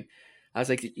talking, and I was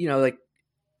like,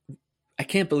 I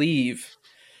can't believe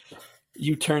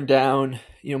you turned down,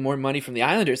 more money from the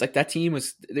Islanders. Like that team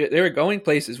was, they were going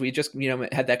places. We just,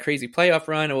 had that crazy playoff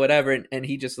run or whatever, and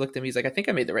he just looked at me. He's like, I think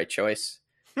I made the right choice.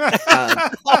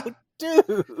 Oh,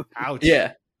 dude! Ouch!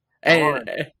 Yeah,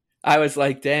 and I was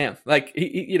like, damn. Like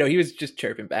he was just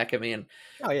chirping back at me, and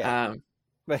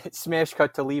Smash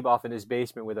cut to Leboff in his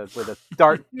basement with a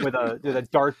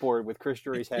dartboard with Chris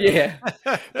Drury's head. Yeah,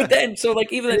 but then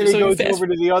even then he goes over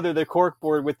to the cork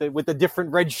board with the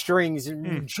different red strings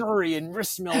and Drury and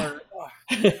Rissmiller.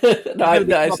 No,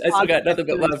 I still got nothing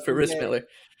but love for Rissmiller.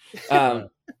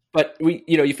 But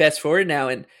you fast forward now,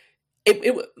 and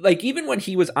it like even when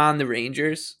he was on the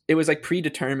Rangers, it was like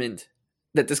predetermined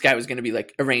that this guy was going to be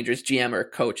like a Rangers GM or a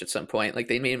coach at some point. Like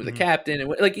they made him the captain,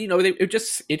 and it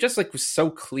just like was so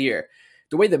clear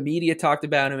the way the media talked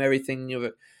about him, everything.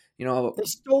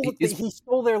 He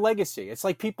stole their legacy. It's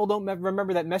like people don't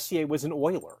remember that Messier was an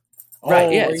Oiler,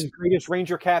 right? Yeah, greatest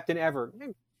Ranger captain ever.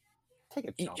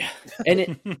 Take it, and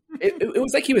it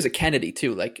was like he was a Kennedy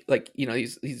too. Like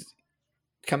he's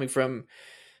coming from.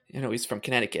 He's from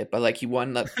Connecticut, but like he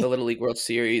won the Little League World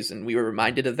Series, and we were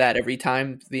reminded of that every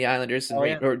time the Islanders or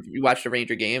we watched a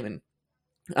Ranger game.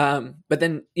 And but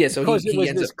then so he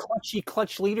ends up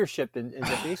clutch leadership in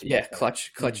the baseball.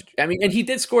 Clutch. I mean, and he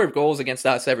did score goals against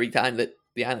us every time that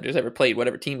the Islanders ever played,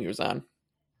 whatever team he was on.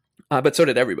 But so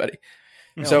did everybody.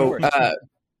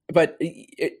 But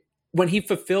when he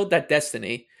fulfilled that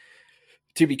destiny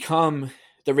to become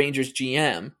the Rangers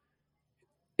GM,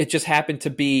 it just happened to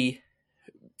be.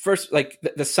 First, like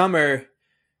the summer,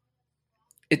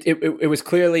 it was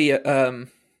clearly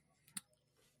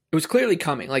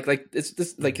coming. Like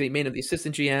this like they made him the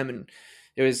assistant GM, and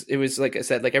it was like I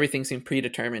said, like everything seemed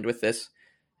predetermined with this.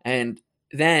 And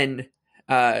then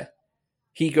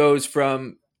he goes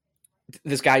from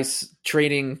this guy's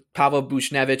trading Pavel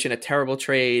Buchnevich in a terrible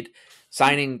trade,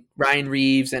 signing Ryan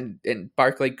Reeves and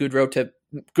Barclay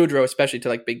Goodrow especially to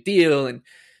like big deal, and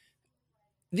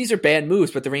these are bad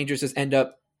moves, but the Rangers just end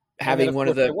up having one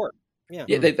of the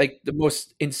like the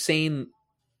most insane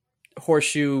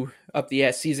horseshoe up the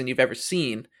ass season you've ever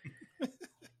seen.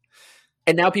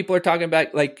 And now people are talking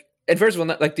about like, and first of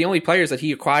all, like the only players that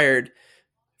he acquired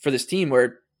for this team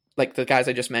were like the guys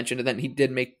I just mentioned, and then he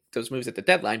did make those moves at the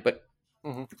deadline, but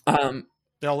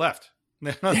they all left.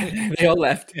 They all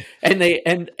left, and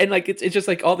like it's just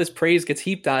like all this praise gets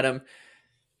heaped on him.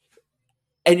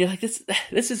 And you're like,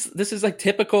 this is like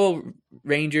typical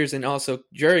Rangers and also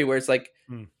Drury, where it's like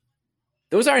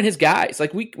those aren't his guys.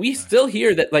 Like we still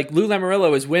hear that like Lou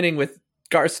Lamoriello is winning with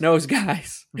Gar Snow's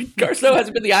guys. Gar Snow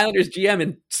hasn't been the Islanders GM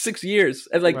in 6 years,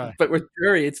 and like but with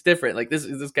Drury it's different. Like this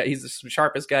guy, he's the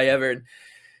sharpest guy ever.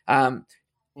 And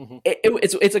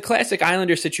it's a classic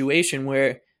Islander situation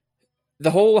where the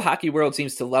whole hockey world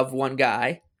seems to love one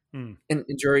guy, and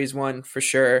Drury's one for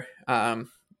sure.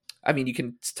 I mean, you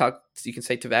can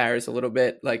say Tavares a little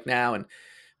bit like now, and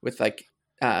with like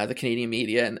the Canadian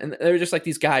media, and they're just like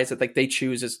these guys that like they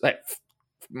choose as like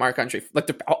Marc-Andre, like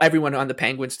everyone on the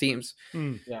Penguins teams.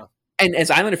 Yeah. And as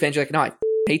Islander fans, you're like, no, I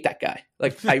hate that guy.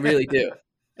 Like I really do.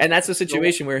 And that's the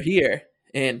situation we're here.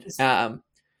 And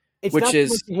it's which not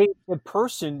is that you hate the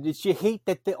person. It's you hate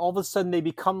that all of a sudden they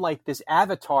become like this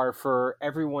avatar for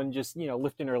everyone just,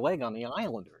 lifting their leg on the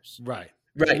Islanders. Right.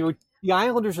 The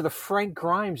Islanders are the Frank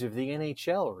Grimes of the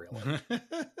NHL, really.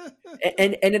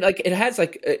 and it has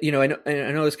like, I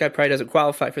know this guy probably doesn't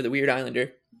qualify for the Weird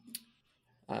Islander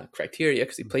criteria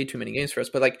because he played too many games for us,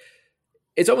 but like,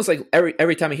 it's almost like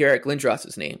every time I hear Eric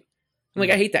Lindros's name, I'm like,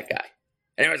 I hate that guy.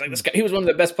 And everyone's like, this guy, he was one of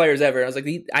the best players ever. And I was like,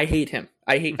 I hate him.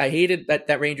 I hated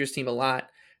that Rangers team a lot,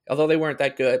 although they weren't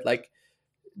that good. Like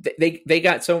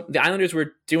the Islanders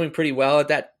were doing pretty well at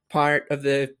that part of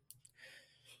the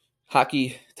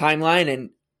hockey timeline,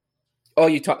 and all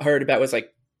you heard about was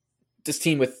like this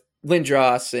team with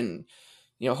Lindros and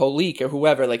Holik or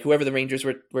whoever the Rangers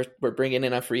were bringing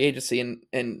in on free agency,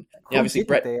 and obviously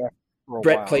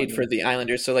Brett played for the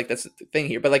Islanders, so like that's the thing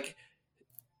here. But like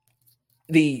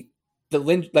the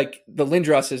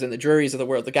Lindroses and the Drurys of the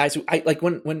world, the guys who I like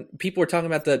when people were talking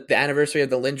about the anniversary of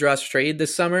the Lindros trade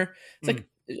this summer, it's like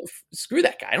screw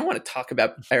that guy. I don't want to talk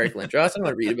about Eric Lindros. I don't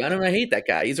want to read about him. I hate that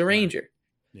guy. He's a Ranger.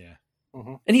 Yeah.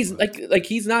 And he's like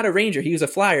he's not a Ranger. He was a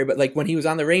Flyer, but like when he was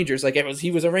on the Rangers, like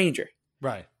he was a Ranger.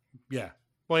 Right. Yeah.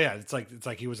 Well, yeah. It's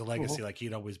like he was a legacy. Like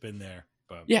he'd always been there.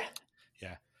 But yeah.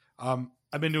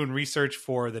 I've been doing research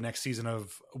for the next season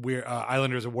of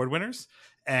Islanders Award winners,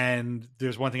 and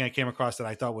there's one thing I came across that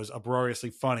I thought was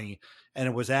uproariously funny, and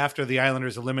it was after the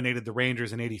Islanders eliminated the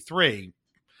Rangers in '83.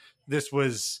 This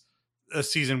was a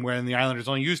season when the Islanders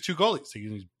only used 2 goalies. They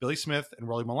used Billy Smith and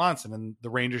Rolly Melanson, and the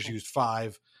Rangers used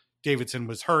 5. Davidson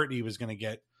was hurt. He was going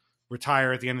to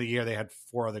retire at the end of the year. They had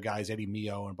 4 other guys, Eddie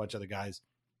Mio and a bunch of other guys.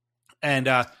 And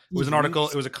it was an article.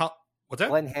 It was what's that?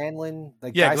 Glenn Hanlon.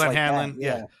 Glenn Hanlon.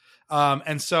 Yeah.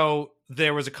 And so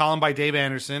there was a column by Dave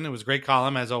Anderson. It was a great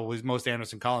column, as always, most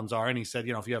Anderson columns are. And he said,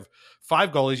 if you have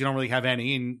 5 goalies, you don't really have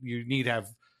any, and you need to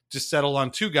have just settled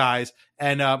on 2 guys.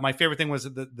 And my favorite thing was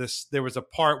there was a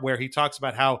part where he talks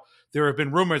about how there have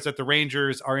been rumors that the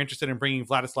Rangers are interested in bringing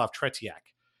Vladislav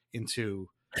Tretiak into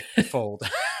the fold.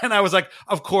 And I was like,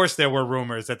 of course there were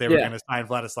rumors that they were going to sign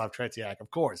Vladislav Tretiak.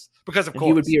 Of course. Because of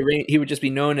course. He would just be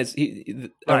known as a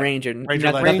Ranger.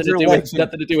 Ranger nothing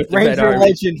to do with the Ranger Red Army.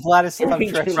 legend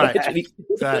Vladislav Tretiak. Right.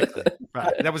 Exactly.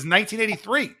 Right. That was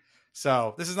 1983.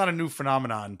 So this is not a new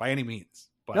phenomenon by any means.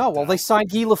 But, no, well, they signed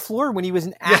Guy Lafleur when he was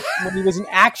an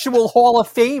actual Hall of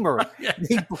Famer.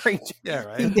 They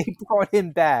brought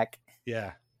him back.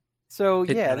 Yeah. So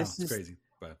this is crazy.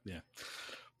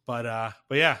 But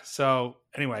yeah. So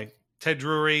anyway, Ted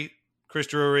Drury, Chris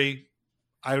Drury.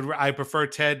 I prefer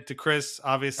Ted to Chris,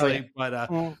 obviously, but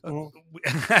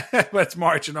it's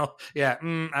marginal. Yeah,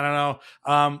 I don't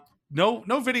know.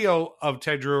 No video of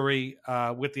Ted Drury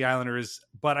with the Islanders,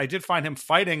 but I did find him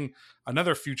fighting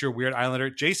another future Weird Islander,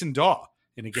 Jason Daw,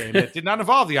 in a game that did not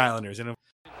involve the Islanders.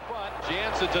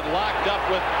 Jansen's locked up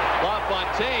with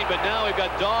LaFontaine, but now we've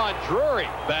got Daw and Drury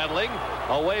battling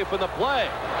away from the play.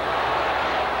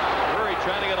 Drury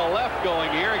trying to get a left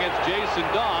going here against Jason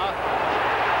Daw.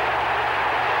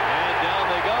 And down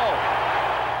they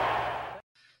go.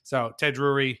 So, Ted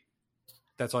Drury,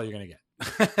 that's all you're going to get.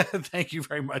 Thank you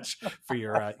very much for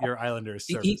your Islanders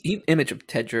service. The image of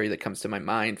Ted Drury that comes to my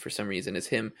mind for some reason is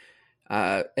him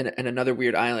and another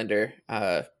Weird Islander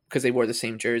because they wore the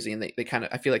same jersey and they kind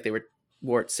of, I feel like they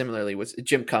wore it similarly, was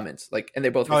Jim Cummins. And they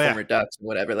both were former Ducks and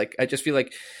whatever. I just feel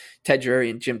like Ted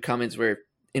Drury and Jim Cummins were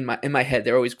in my head.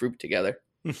 They're always grouped together.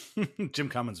 Jim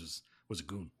Cummins was a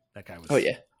goon. That guy was. Oh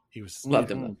yeah, he was. Loved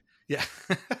him. Yeah.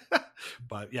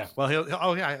 But yeah, well,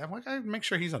 I gotta make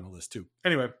sure he's on the list too.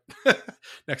 Anyway,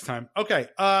 next time. Okay.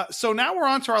 So now we're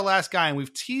on to our last guy, and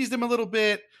we've teased him a little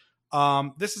bit.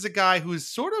 This is a guy who's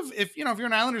sort of, if you're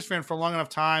an Islanders fan for a long enough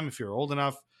time, if you're old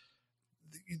enough,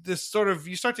 this sort of,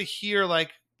 you start to hear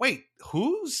like, wait,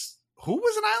 who was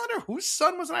an Islander? Whose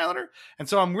son was an Islander? And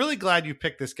so I'm really glad you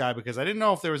picked this guy because I didn't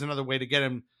know if there was another way to get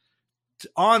him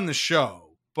on the show.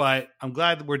 But I'm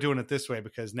glad that we're doing it this way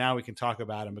because now we can talk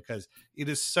about him because it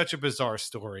is such a bizarre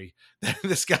story that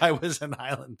this guy was an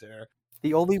Islander.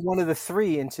 The only one of the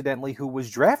 3, incidentally, who was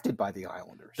drafted by the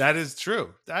Islanders. That is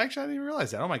true. Actually, I didn't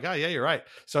realize that. Oh, my God. Yeah, you're right.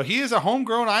 So he is a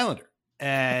homegrown Islander,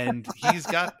 and he's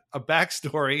got a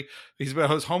backstory. He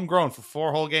was homegrown for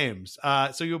 4 whole games.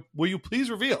 So will you please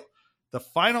reveal the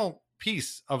final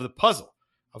piece of the puzzle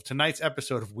of tonight's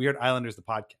episode of Weird Islanders, the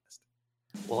podcast?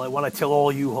 Well, I want to tell all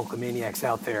you Hulkamaniacs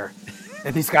out there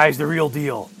that this guy's the real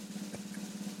deal.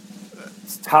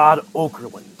 It's Todd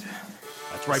Okerlund.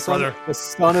 That's right, brother. The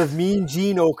son of Mean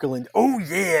Gene Okerlund. Oh,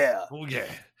 yeah. Oh, yeah.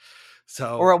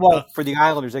 So, for the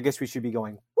Islanders, I guess we should be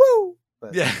going, woo!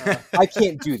 But, I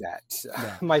can't do that.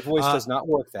 No. My voice does not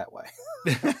work that way.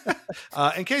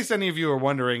 In case any of you are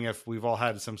wondering if we've all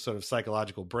had some sort of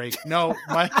psychological break, no,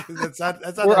 Mike, that's not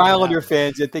we're Islander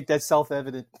fans. I think that's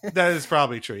self-evident. That is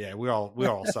probably true. Yeah, we're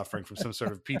all suffering from some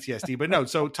sort of PTSD. But no,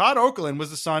 so Todd Okerlund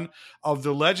was the son of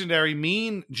the legendary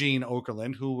Mean Gene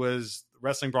Okerlund, who was a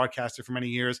wrestling broadcaster for many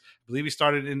years. I believe he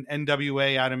started in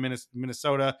NWA out in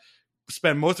Minnesota,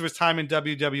 spent most of his time in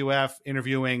WWF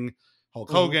interviewing Hulk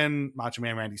Hogan, Macho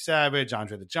Man Randy Savage,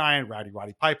 Andre the Giant, Roddy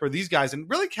Piper, these guys, and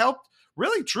really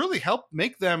truly helped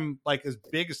make them like as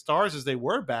big as stars as they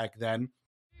were back then.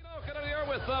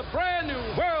 With the brand new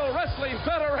World Wrestling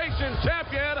Federation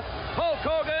champion, Hulk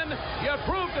Hogan. You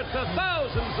proved it to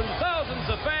thousands and thousands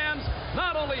of fans,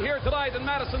 not only here tonight in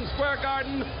Madison Square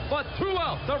Garden, but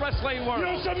throughout the wrestling world.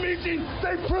 You know some meeting,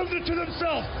 they proved it to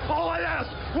themselves. All I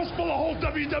asked was for the whole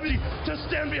WWE to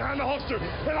stand behind the Hulkster,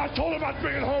 and I told them I'd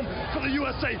bring it home for the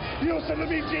USA. You know something,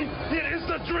 Gene? It is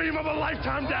the dream of a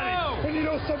lifetime, Daddy. Oh. And you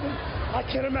know something? I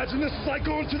can't imagine this is like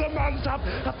going to the mountaintop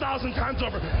 1,000 times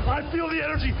over. I feel the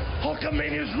energy.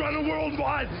 Hulkamania is running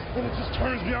worldwide, and it just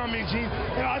turns me on, Gene.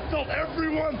 And I felt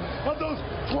every one of those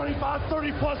 25,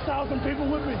 30+ thousand people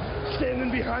with me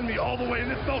standing behind me all the way, and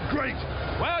it felt great.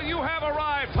 Well, you have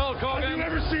arrived, Hulk Hogan. Have you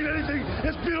ever seen anything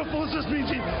as beautiful as this,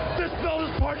 Gene? This belt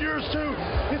is part yours, too.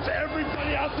 It's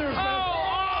everybody out there.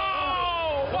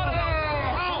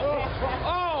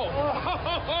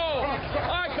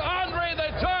 Andre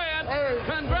the Giant,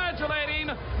 congratulating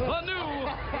the new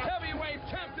heavyweight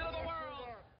champion of the world.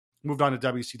 Moved on to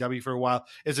WCW for a while.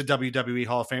 Is a WWE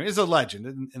Hall of Fame. Is a legend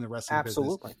in the wrestling business.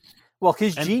 Absolutely. Well,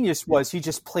 his genius was he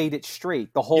just played it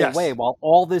straight the whole way. While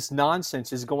all this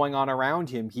nonsense is going on around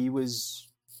him, he was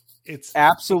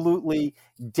absolutely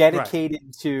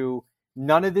dedicated to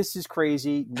none of this is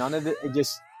crazy. None of it,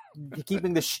 just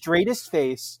keeping the straightest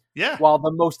face. Yeah. While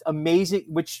the most amazing,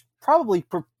 which probably,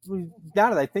 now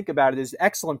that I think about it, is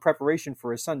excellent preparation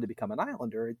for his son to become an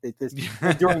Islander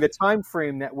during the time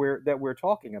frame that we're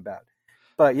talking about.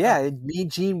 But yeah, Mean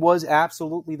Gene was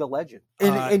absolutely the legend,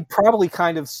 and probably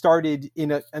kind of started in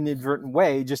an inadvertent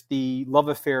way, just the love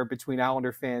affair between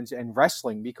Islander fans and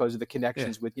wrestling because of the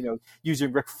connections with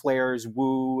using Ric Flair's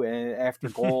woo after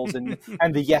goals and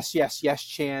the yes yes yes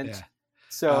chant. Yeah.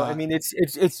 So I mean,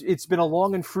 it's been a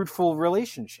long and fruitful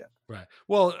relationship. Right.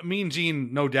 Well, Mean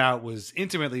Gene, no doubt, was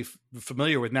intimately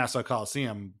familiar with Nassau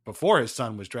Coliseum before his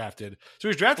son was drafted. So he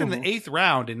was drafted in the 8th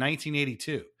round in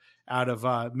 1982. Out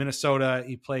of Minnesota.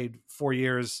 He played 4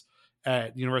 years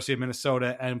at the University of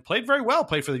Minnesota and played very well.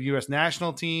 Played for the U.S.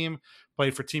 national team,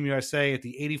 played for Team USA at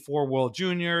the 84 World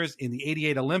Juniors, in the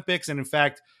 88 Olympics. And in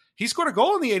fact, he scored a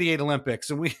goal in the 88 Olympics.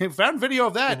 And we found video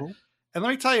of that. And let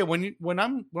me tell you,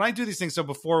 when I do these things, so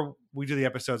before we do the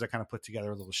episodes, I kind of put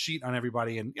together a little sheet on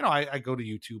everybody. And, I go to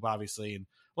YouTube, obviously, and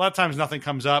a lot of times nothing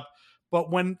comes up.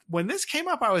 But when this came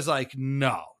up, I was like,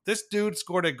 no, this dude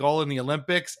scored a goal in the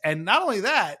Olympics. And not only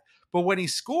that, but when he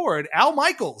scored, Al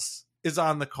Michaels is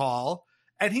on the call,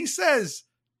 and he says,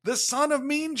 "The son of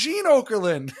Mean Gene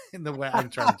Okerlund." In the way I'm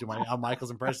trying to do my Al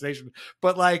Michaels impersonation,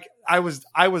 but like I was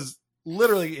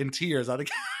literally in tears.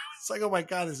 It's like, oh my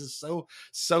God, this is so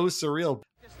surreal.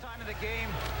 This time of the game,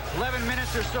 11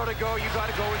 minutes or so to go. You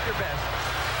got to go with your best.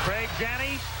 Craig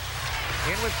Janney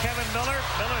in with Kevin Miller.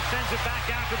 Miller sends it back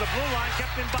out to the blue line,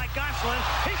 kept in by Gosselin.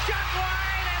 He shot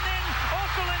wide, and then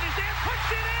Okerlund is there, puts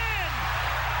it in.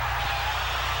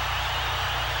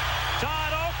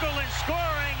 Todd Okerlund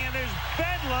scoring, and there's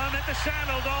bedlam at the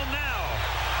Saddledome now.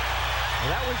 Well,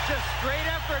 that was just straight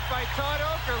effort by Todd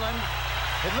Okerlund.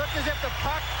 It looked as if the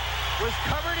puck was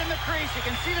covered in the crease. You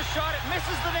can see the shot. It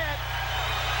misses the net.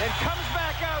 It comes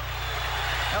back out.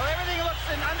 Now everything looks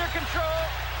under control,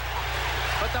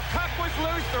 but the puck was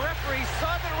loose. The referee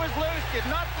saw that it was loose, did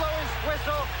not blow his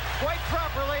whistle quite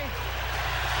properly,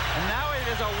 and now it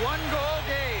is a one-goal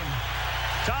game.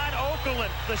 Todd Okerlund,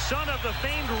 the son of the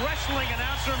famed wrestling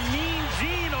announcer Mean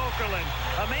Gene Okerlund,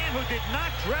 a man who did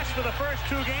not dress for the first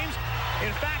 2 games.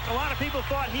 In fact, a lot of people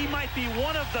thought he might be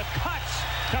one of the cuts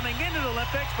coming into the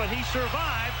Olympics, but he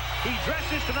survived. He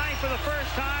dresses tonight for the first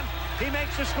time. He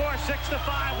makes the score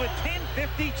 6-5 with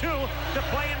 10:52 to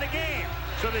play in the game.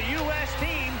 So the U.S.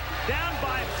 team, down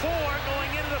by 4 going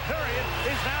into the period,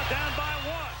 is now down by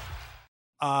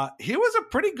 1. He was a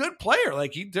pretty good player.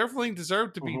 Like, he definitely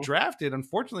deserved to be drafted.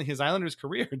 Unfortunately, his Islanders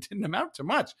career didn't amount to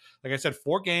much. Like I said,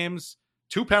 4 games,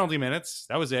 2 penalty minutes.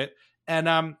 That was it.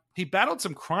 And he battled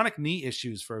some chronic knee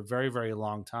issues for a very, very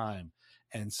long time.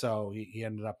 And so he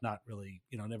ended up not really,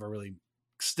 never really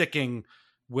sticking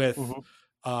with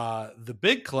the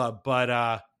big club.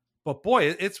 But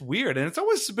boy, it's weird. And it's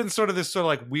always been sort of this sort of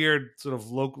like weird sort of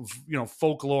local,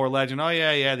 folklore legend. Oh,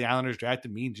 yeah, the Islanders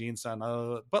drafted Mean Gene's son.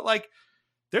 But like,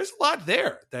 there's a lot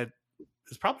there that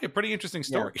is probably a pretty interesting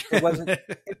story. Yeah,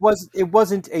 it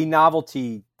wasn't a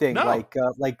novelty thing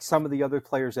like some of the other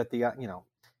players at the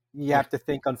you have to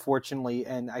think, unfortunately,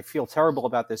 and I feel terrible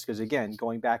about this because, again,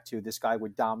 going back to this guy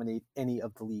would dominate any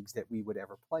of the leagues that we would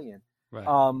ever play in. Right.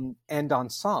 And on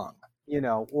song,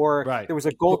 or there was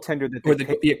a goaltender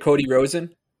that Cody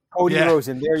Rosen.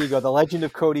 Rosen, there you go, the legend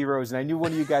of Cody Rosen. I knew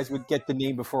one of you guys would get the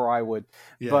name before I would,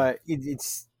 but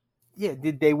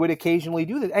they would occasionally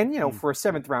do that, and for a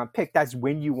 7th round pick, that's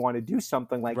when you want to do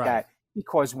something like that.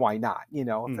 Because why not?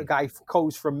 If a guy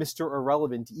goes from Mr.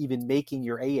 Irrelevant to even making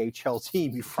your AHL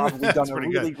team, you've probably done a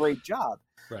really great job.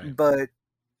 Right. But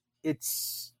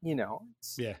it's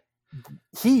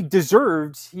he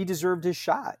deserved his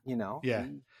shot. Yeah,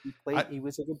 he played. He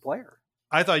was a good player.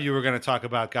 I thought you were going to talk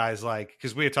about guys like,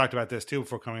 because we had talked about this too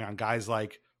before coming on, guys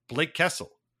like Blake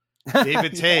Kessel,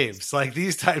 David Taves, like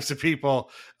these types of people.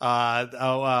 Who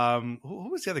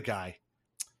was the other guy?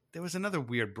 There was another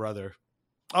weird brother.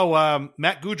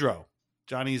 Matt Goudreau,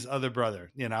 Johnny's other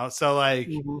brother, so like,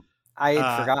 I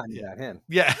had forgotten about him.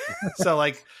 Yeah. So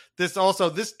like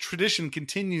this tradition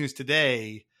continues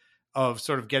today of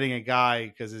sort of getting a guy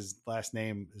because his last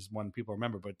name is one people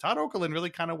remember, but Todd Okerlund really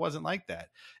kind of wasn't like that.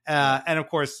 And of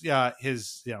course,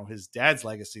 his dad's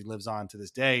legacy lives on to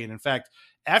this day. And in fact,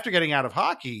 after getting out of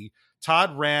hockey,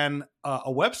 Todd ran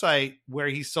a website where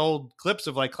he sold clips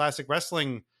of like classic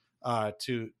wrestling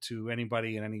to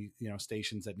anybody in any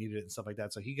stations that needed it and stuff like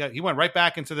that. So he went right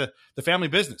back into the family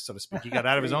business, so to speak. He got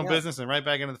out of his own business and right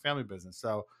back into the family business.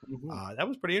 So that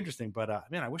was pretty interesting. But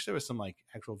man, I wish there was some like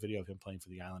actual video of him playing for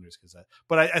the Islanders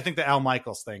but I think the Al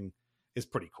Michaels thing is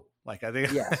pretty cool. Like I think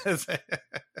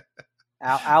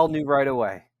Al knew right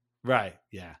away. Right.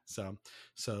 Yeah. So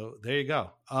there you go.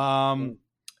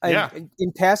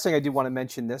 In passing, I do want to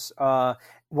mention this.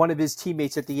 One of his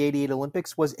teammates at the '88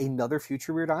 Olympics was another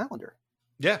future Weird Islander.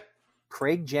 Yeah.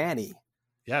 Craig Janney.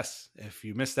 Yes. If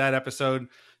you missed that episode,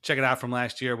 check it out from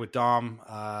last year with Dom.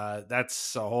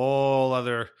 That's a whole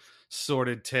other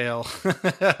sordid tale.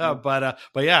 But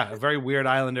yeah, a very weird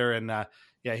Islander. And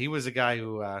yeah, he was a guy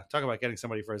who talk about getting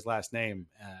somebody for his last name.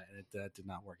 And it did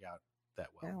not work out that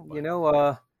well. You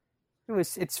know,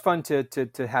 it's fun to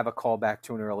have a callback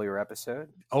to an earlier episode.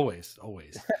 Always.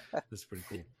 That's pretty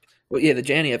cool. Well, yeah, the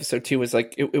Janney episode too was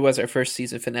like it was our first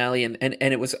season finale, and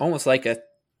it was almost like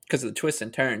because of the twists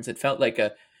and turns, it felt like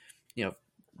a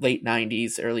late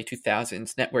 '90s, early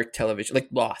 2000s network television, like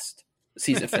Lost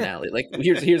season finale. Like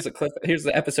here's the clip, here's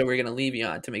the episode we're going to leave you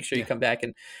on to make sure you come back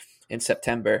in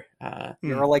September.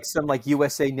 Or like some like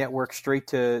USA Network straight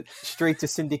to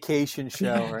syndication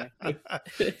show,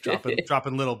 right?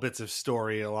 dropping little bits of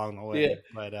story along the way.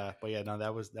 Yeah. But yeah, no,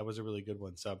 that was a really good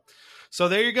one. So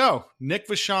there you go. Nick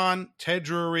Vachon, Ted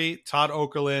Drury, Todd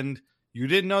Okerlund. You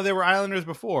didn't know they were Islanders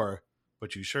before,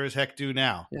 but you sure as heck do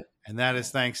now. Yeah. And that is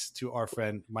thanks to our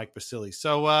friend Mike Basile.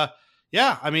 So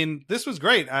yeah, I mean, this was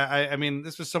great. I mean,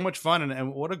 this was so much fun,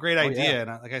 and what a great idea. Yeah.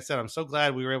 And like I said, I'm so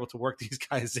glad we were able to work these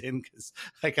guys in, because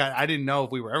like I didn't know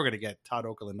if we were ever going to get Todd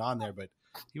Okerlund on there, but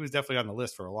he was definitely on the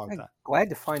list for a long time. Glad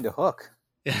to find a hook.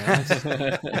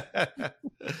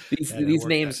 These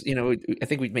names, I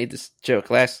think we made this joke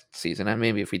last season.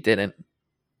 Maybe if we didn't,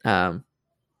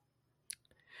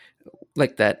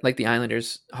 like the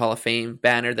Islanders Hall of Fame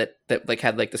banner that like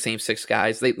had like the same six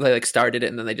guys. They like started it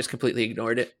and then they just completely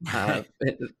ignored it.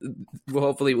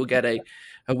 Hopefully we'll get a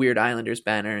Weird Islanders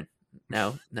banner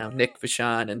now. Nick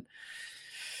Vachon and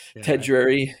Ted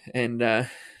Drury and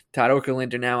Todd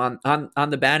Okerlund are now on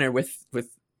the banner with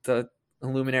the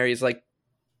luminaries like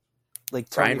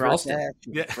Brian Ralston.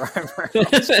 Yeah.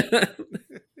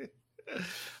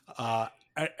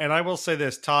 And I will say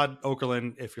this, Todd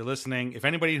Okerlund, if you're listening, if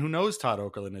anybody who knows Todd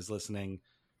Okerlund is listening,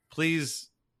 please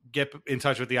get in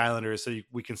touch with the Islanders so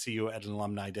we can see you at an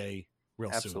alumni day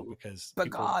real soon. Because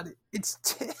God, it's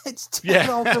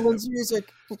Todd Okerlund's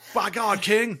music. By God,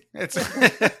 King, it's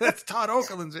Todd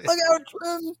Okerlund's music. Look out,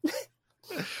 Trim.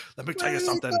 Let me tell you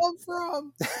something. Where did he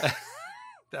come from?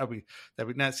 That'd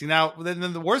be nasty. Now, then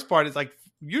the worst part is like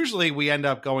usually we end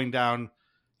up going down.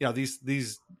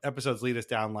 These episodes lead us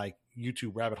down like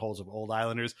YouTube rabbit holes of old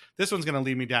Islanders. This one's going to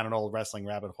lead me down an old wrestling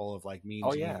rabbit hole of like Mean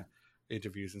Gene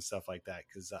interviews and stuff like that.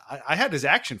 Because I had his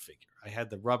action figure. I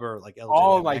had the rubber like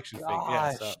LJ action figure.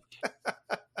 Yeah, so.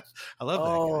 I love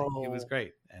that guy. He was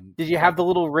great. And did you have the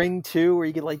little ring too, where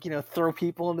you could throw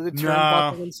people into the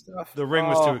turnbuckle and stuff? The ring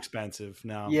was too expensive.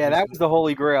 No. Yeah, that was the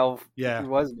holy grail. Yeah,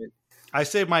 wasn't it? I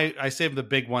saved the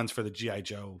big ones for the G.I.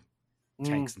 Joe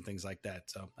tanks and things like that.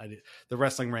 So I did the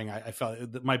wrestling ring. I felt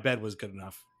my bed was good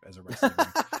enough as a wrestling ring.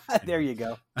 There you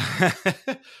go.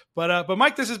 But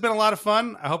Mike, this has been a lot of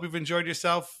fun. I hope you've enjoyed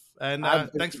yourself, and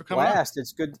thanks for coming. Blast.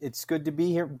 It's good. It's good to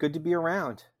be here. Good to be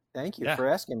around. Thank you for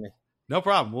asking me. No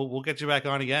problem. We'll get you back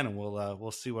on again, and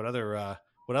we'll see what other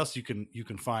what else you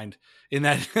can find in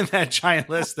that giant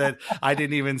list that I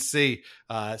didn't even see.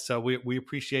 So we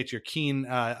appreciate your keen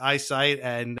eyesight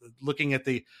and looking at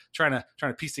trying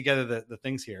to piece together the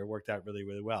things here. It worked out really,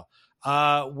 really well.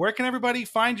 Where can everybody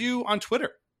find you on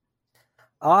Twitter?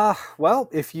 Well,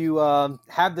 if you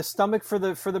have the stomach for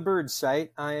the bird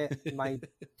site,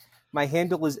 my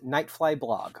handle is Nightfly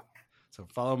Blog. So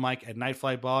follow Mike at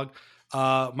Nightfly Blog.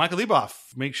 Michael Leboff,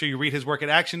 make sure you read his work at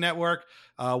Action Network.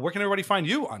 Where can everybody find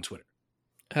you on Twitter?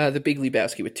 The Big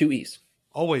Lebowski with 2 E's.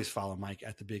 Always follow Mike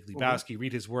at the Big Lebowski.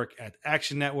 Read his work at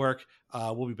Action Network.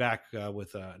 We'll be back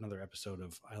with another episode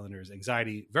of Islanders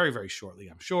Anxiety very, very shortly,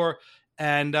 I'm sure.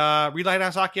 And read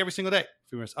Lighthouse Hockey every single day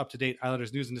for your most up-to-date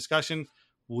Islanders news and discussion.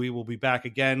 We will be back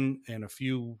again in a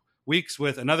few weeks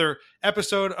with another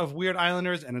episode of Weird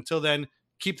Islanders. And until then,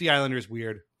 keep the Islanders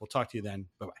weird. We'll talk to you then.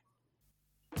 Bye-bye.